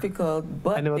more difficult,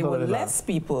 but there were less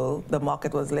people. The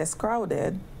market was less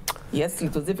crowded. Yes,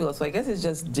 it was difficult. So I guess it's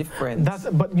just different.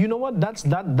 But you know what?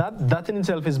 That in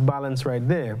itself is balance right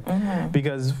there,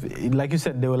 because, like you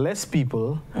said, there were less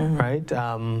people, right?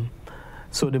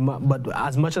 So but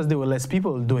as much as there were less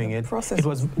people doing it,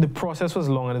 the process was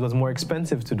long and it was more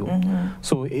expensive to do.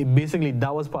 So basically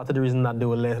that was part of the reason that there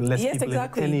were less people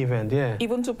in any event. Yeah.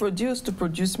 Even to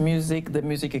produce music, the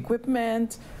music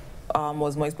equipment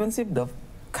was more expensive. The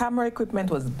camera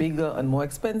equipment was bigger and more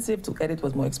expensive. To edit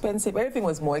was more expensive. Everything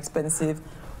was more expensive,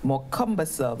 more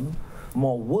cumbersome,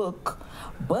 more work.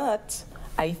 But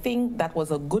I think that was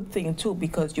a good thing too,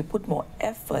 because you put more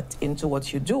effort into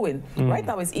what you're doing. Right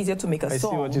now it's easier to make a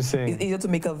song. I see what you're saying. It's easier to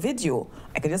make a video.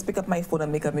 I can just pick up my phone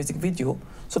and make a music video.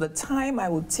 So the time I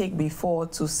would take before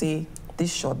to say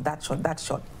this shot, that shot, that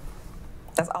shot,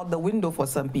 that's out the window for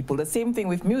some people. The same thing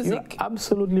with music. You're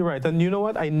absolutely right. And you know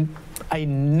what? I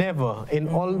never, in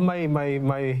all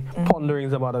my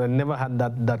ponderings about it, I never had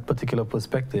that particular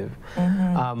perspective.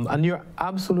 And you're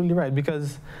absolutely right,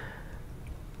 because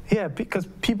because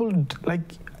people, like,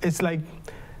 it's like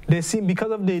they seem,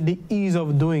 because of the ease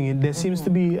of doing it, there seems to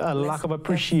be a lack of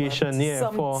appreciation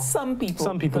for some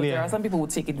people. There are some people who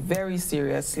take it very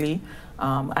seriously,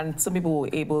 and some people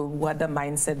who had the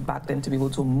mindset back then to be able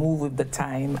to move with the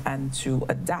time and to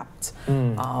adapt.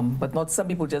 But not some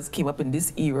people just came up in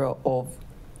this era of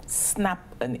snap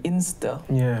and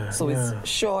Insta. So it's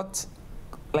short,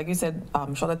 like you said,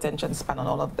 short attention span and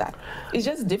all of that. It's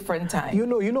just different time. You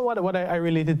know what I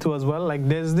related to as well? Like,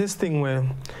 there's this thing where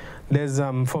there's,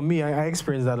 for me, I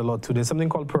experience that a lot too. There's something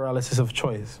called paralysis of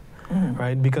choice,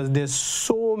 right? Because there's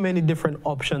so many different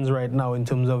options right now in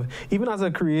terms of, even as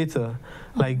a creator,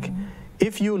 like,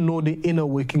 if you know the inner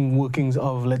workings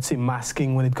of, let's say,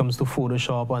 masking when it comes to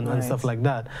Photoshop and stuff like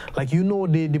that, like, you know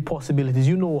the possibilities,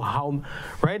 you know how,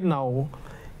 right now,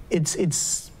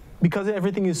 it's because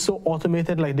everything is so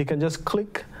automated, like they can just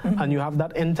click and you have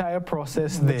that entire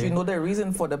process there. But you know the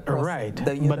reason for the process. Right.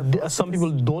 But some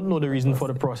people don't know the reason for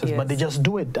the process, but they just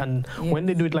do it. And when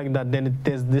they do it like that, then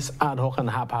there's this ad hoc and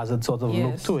haphazard sort of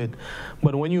look to it.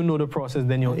 But when you know the process,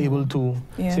 then you're able to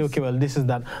say, okay, well, this is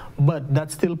that. But that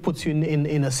still puts you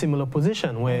in a similar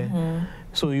position where,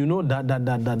 so you know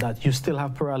that you still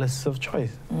have paralysis of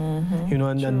choice. You know,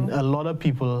 and a lot of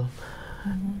people,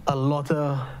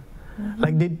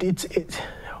 like because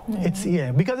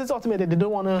it's automated. They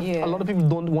don't want to. A lot of people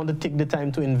don't want to take the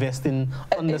time to invest in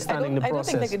understanding the process. I don't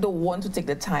think that they don't want to take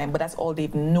the time, but that's all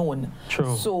they've known.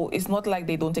 True. So it's not like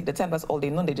they don't take the time. That's all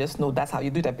they know. They just know that's how you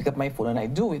do it. I pick up my phone and I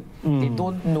do it. They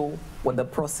don't know what the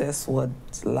process was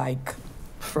like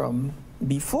from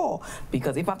before.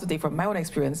 Because if I have to take from my own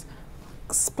experience,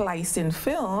 splicing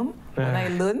film, when I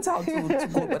learned how to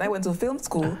go, when I went to film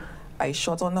school, I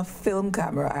shot on a film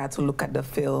camera. I had to look at the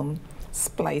film,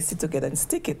 splice it together and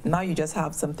stick it. Now you just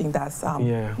have something that's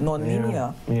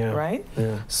non-linear, right?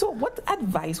 So what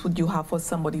advice would you have for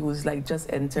somebody who's like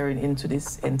just entering into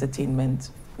this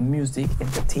music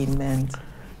entertainment?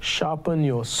 Sharpen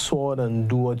your sword and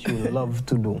do what you love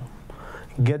to do.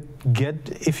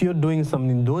 If you're doing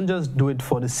something, don't just do it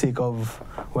for the sake of,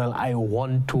 well, I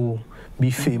want to be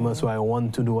famous or I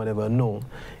want to do whatever. No.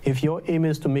 If your aim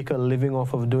is to make a living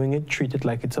off of doing it, treat it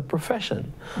like it's a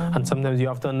profession. And sometimes you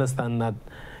have to understand that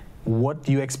what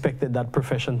you expected that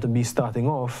profession to be starting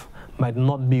off might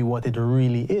not be what it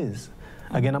really is.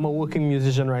 Again, I'm a working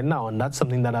musician right now, and that's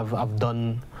something that I've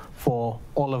done for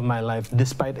all of my life,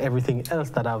 despite everything else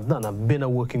that I've done. I've been a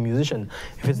working musician.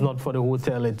 If it's not for the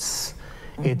hotel, it's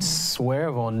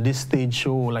wherever, on this stage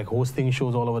show, like hosting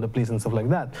shows all over the place and stuff like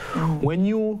that.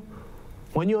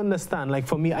 When you understand, like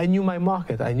for me, I knew my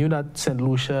market. I knew that St.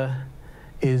 Lucia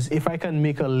is, if I can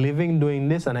make a living doing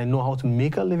this and I know how to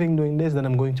make a living doing this, then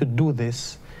I'm going to do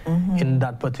this in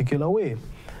that particular way.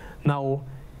 Now,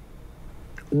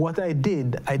 what I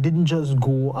didn't just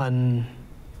go and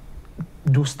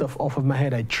do stuff off of my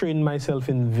head. I trained myself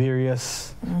in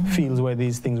various fields where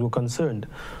these things were concerned.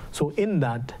 So in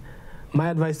that, my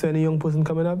advice to any young person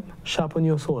coming up, sharpen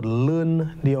your sword,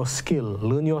 learn your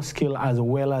skill as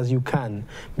well as you can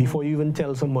before you even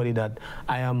tell somebody that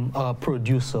I am a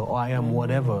producer or I am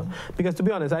whatever. Because to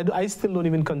be honest, I still don't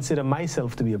even consider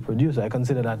myself to be a producer. I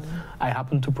consider that I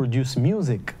happen to produce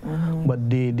music, but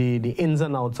the ins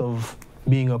and outs of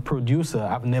being a producer,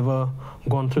 I've never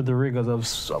gone through the rigors of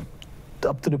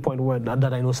up to the point where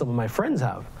that I know some of my friends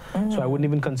have. So I wouldn't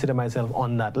even consider myself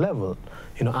on that level.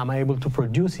 You know, am I able to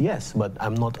produce? Yes, but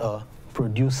I'm not a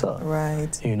producer. Right.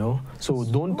 You know, so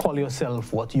don't call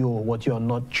yourself what you're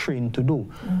not trained to do.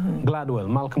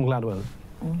 Malcolm Gladwell,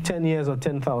 10 years or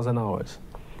 10,000 hours,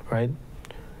 right?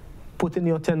 Put in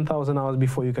your 10,000 hours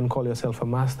before you can call yourself a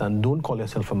master, and don't call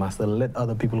yourself a master. Let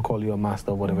other people call you a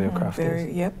master of whatever your craft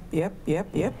is. Yep.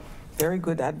 Very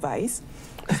good advice.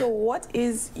 So what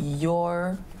is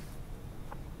your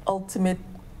ultimate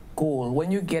goal?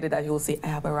 When you get it, that you'll say, I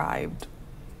have arrived.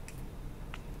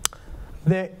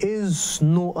 There is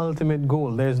no ultimate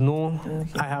goal. There's no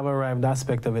I have arrived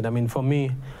aspect of it. I mean, for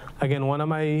me, again,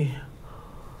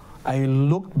 I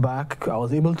looked back, I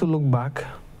was able to look back,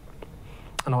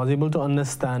 and I was able to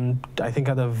understand, I think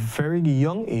at a very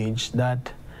young age,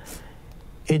 that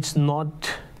it's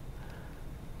not,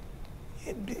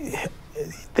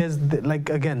 there's,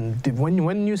 like, again,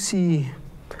 when you see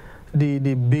the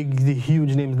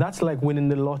huge names, that's like winning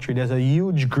the lottery. There's a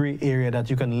huge gray area that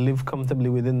you can live comfortably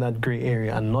within that gray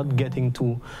area, and not getting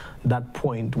to that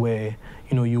point where,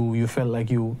 you know, you felt like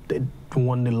you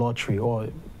won the lottery, or,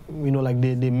 you know, like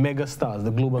the mega stars,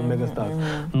 the global mega stars.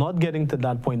 Not getting to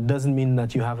that point doesn't mean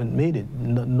that you haven't made it.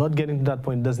 Not getting to that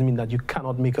point doesn't mean that you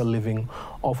cannot make a living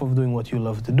off of doing what you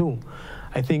love to do.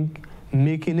 I think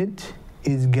making it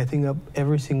is getting up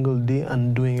every single day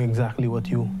and doing exactly what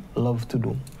you love to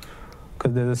do.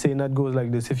 Because there's a saying that goes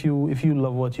like this: if you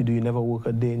love what you do, you never work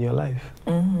a day in your life.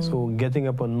 So getting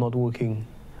up and not working,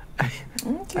 I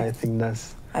think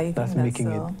that's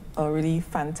making it a really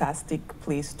fantastic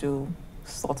place to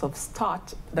sort of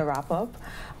start the wrap up.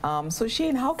 So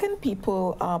Shayne, how can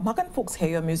folks hear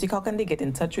your music? How can they get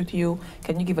in touch with you?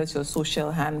 Can you give us your social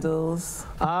handles?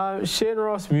 Shayne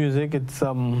Ross Music. It's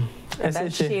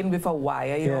that's Shayne with a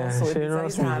Y, you know. So Shayne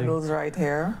Ross his handles right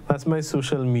here. That's my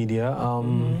social media.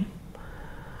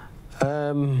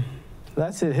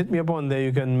 That's it. Hit me up on there.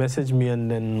 You can message me, and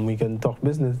then we can talk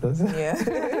business. That's it.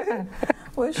 Yeah.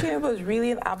 Well, Shayne, it was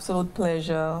really an absolute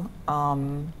pleasure.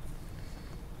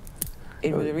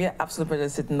 It was a real absolute pleasure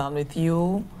sitting down with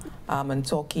you and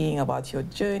talking about your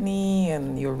journey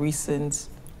and your recent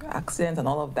accident and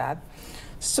all of that.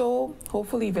 So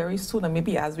hopefully very soon, and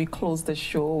maybe as we close the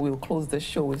show, we'll close the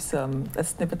show with a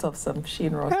snippet of some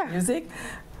Shayne Ross music.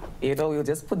 You know, we'll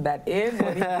just put that in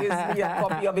when he gives me a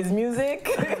copy of his music.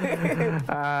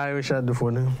 I wish I had the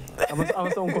phone. I have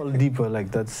a song called Deeper,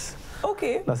 like that's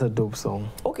a dope song.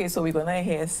 Okay, so we're gonna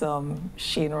hear some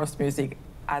Shayne Ross music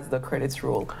as the credits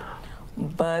roll.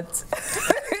 But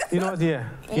you know what? Yeah.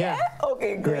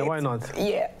 Okay, great. Yeah, why not?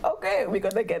 Yeah. Okay, we're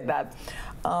gonna get that.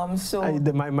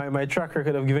 My track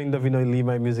record of giving Davina Lee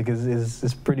my music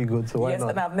is pretty good, so why not? Yes,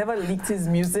 and I've never leaked his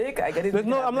music. I get it.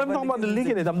 No, I'm not talking about the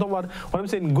leaking it. I'm talking about what I'm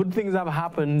saying. Good things have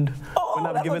happened when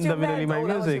I've given Davina Lee my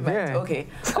music. Yeah. Okay.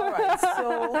 All right.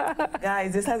 So,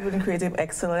 guys, this has been Creative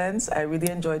Excellence. I really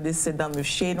enjoyed this sit down with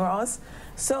Shayne Ross.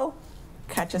 So,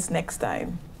 catch us next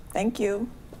time. Thank you.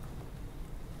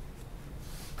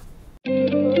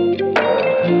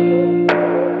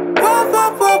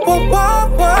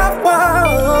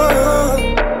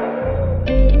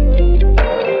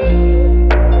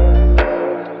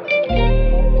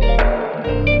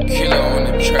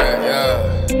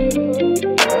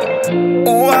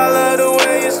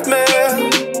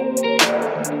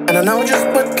 And I know just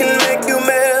what can make you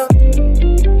melt.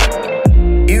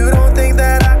 You don't think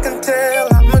that I can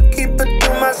tell. I'ma keep it to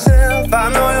myself. I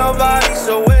know your body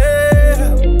so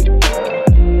well.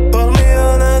 Pull me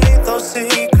underneath those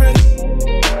secrets.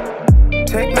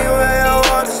 Take me where I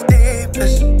want to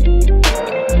deepest.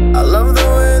 I love the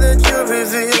way that you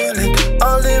reveal it.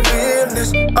 All the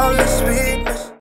realness, all the sweet.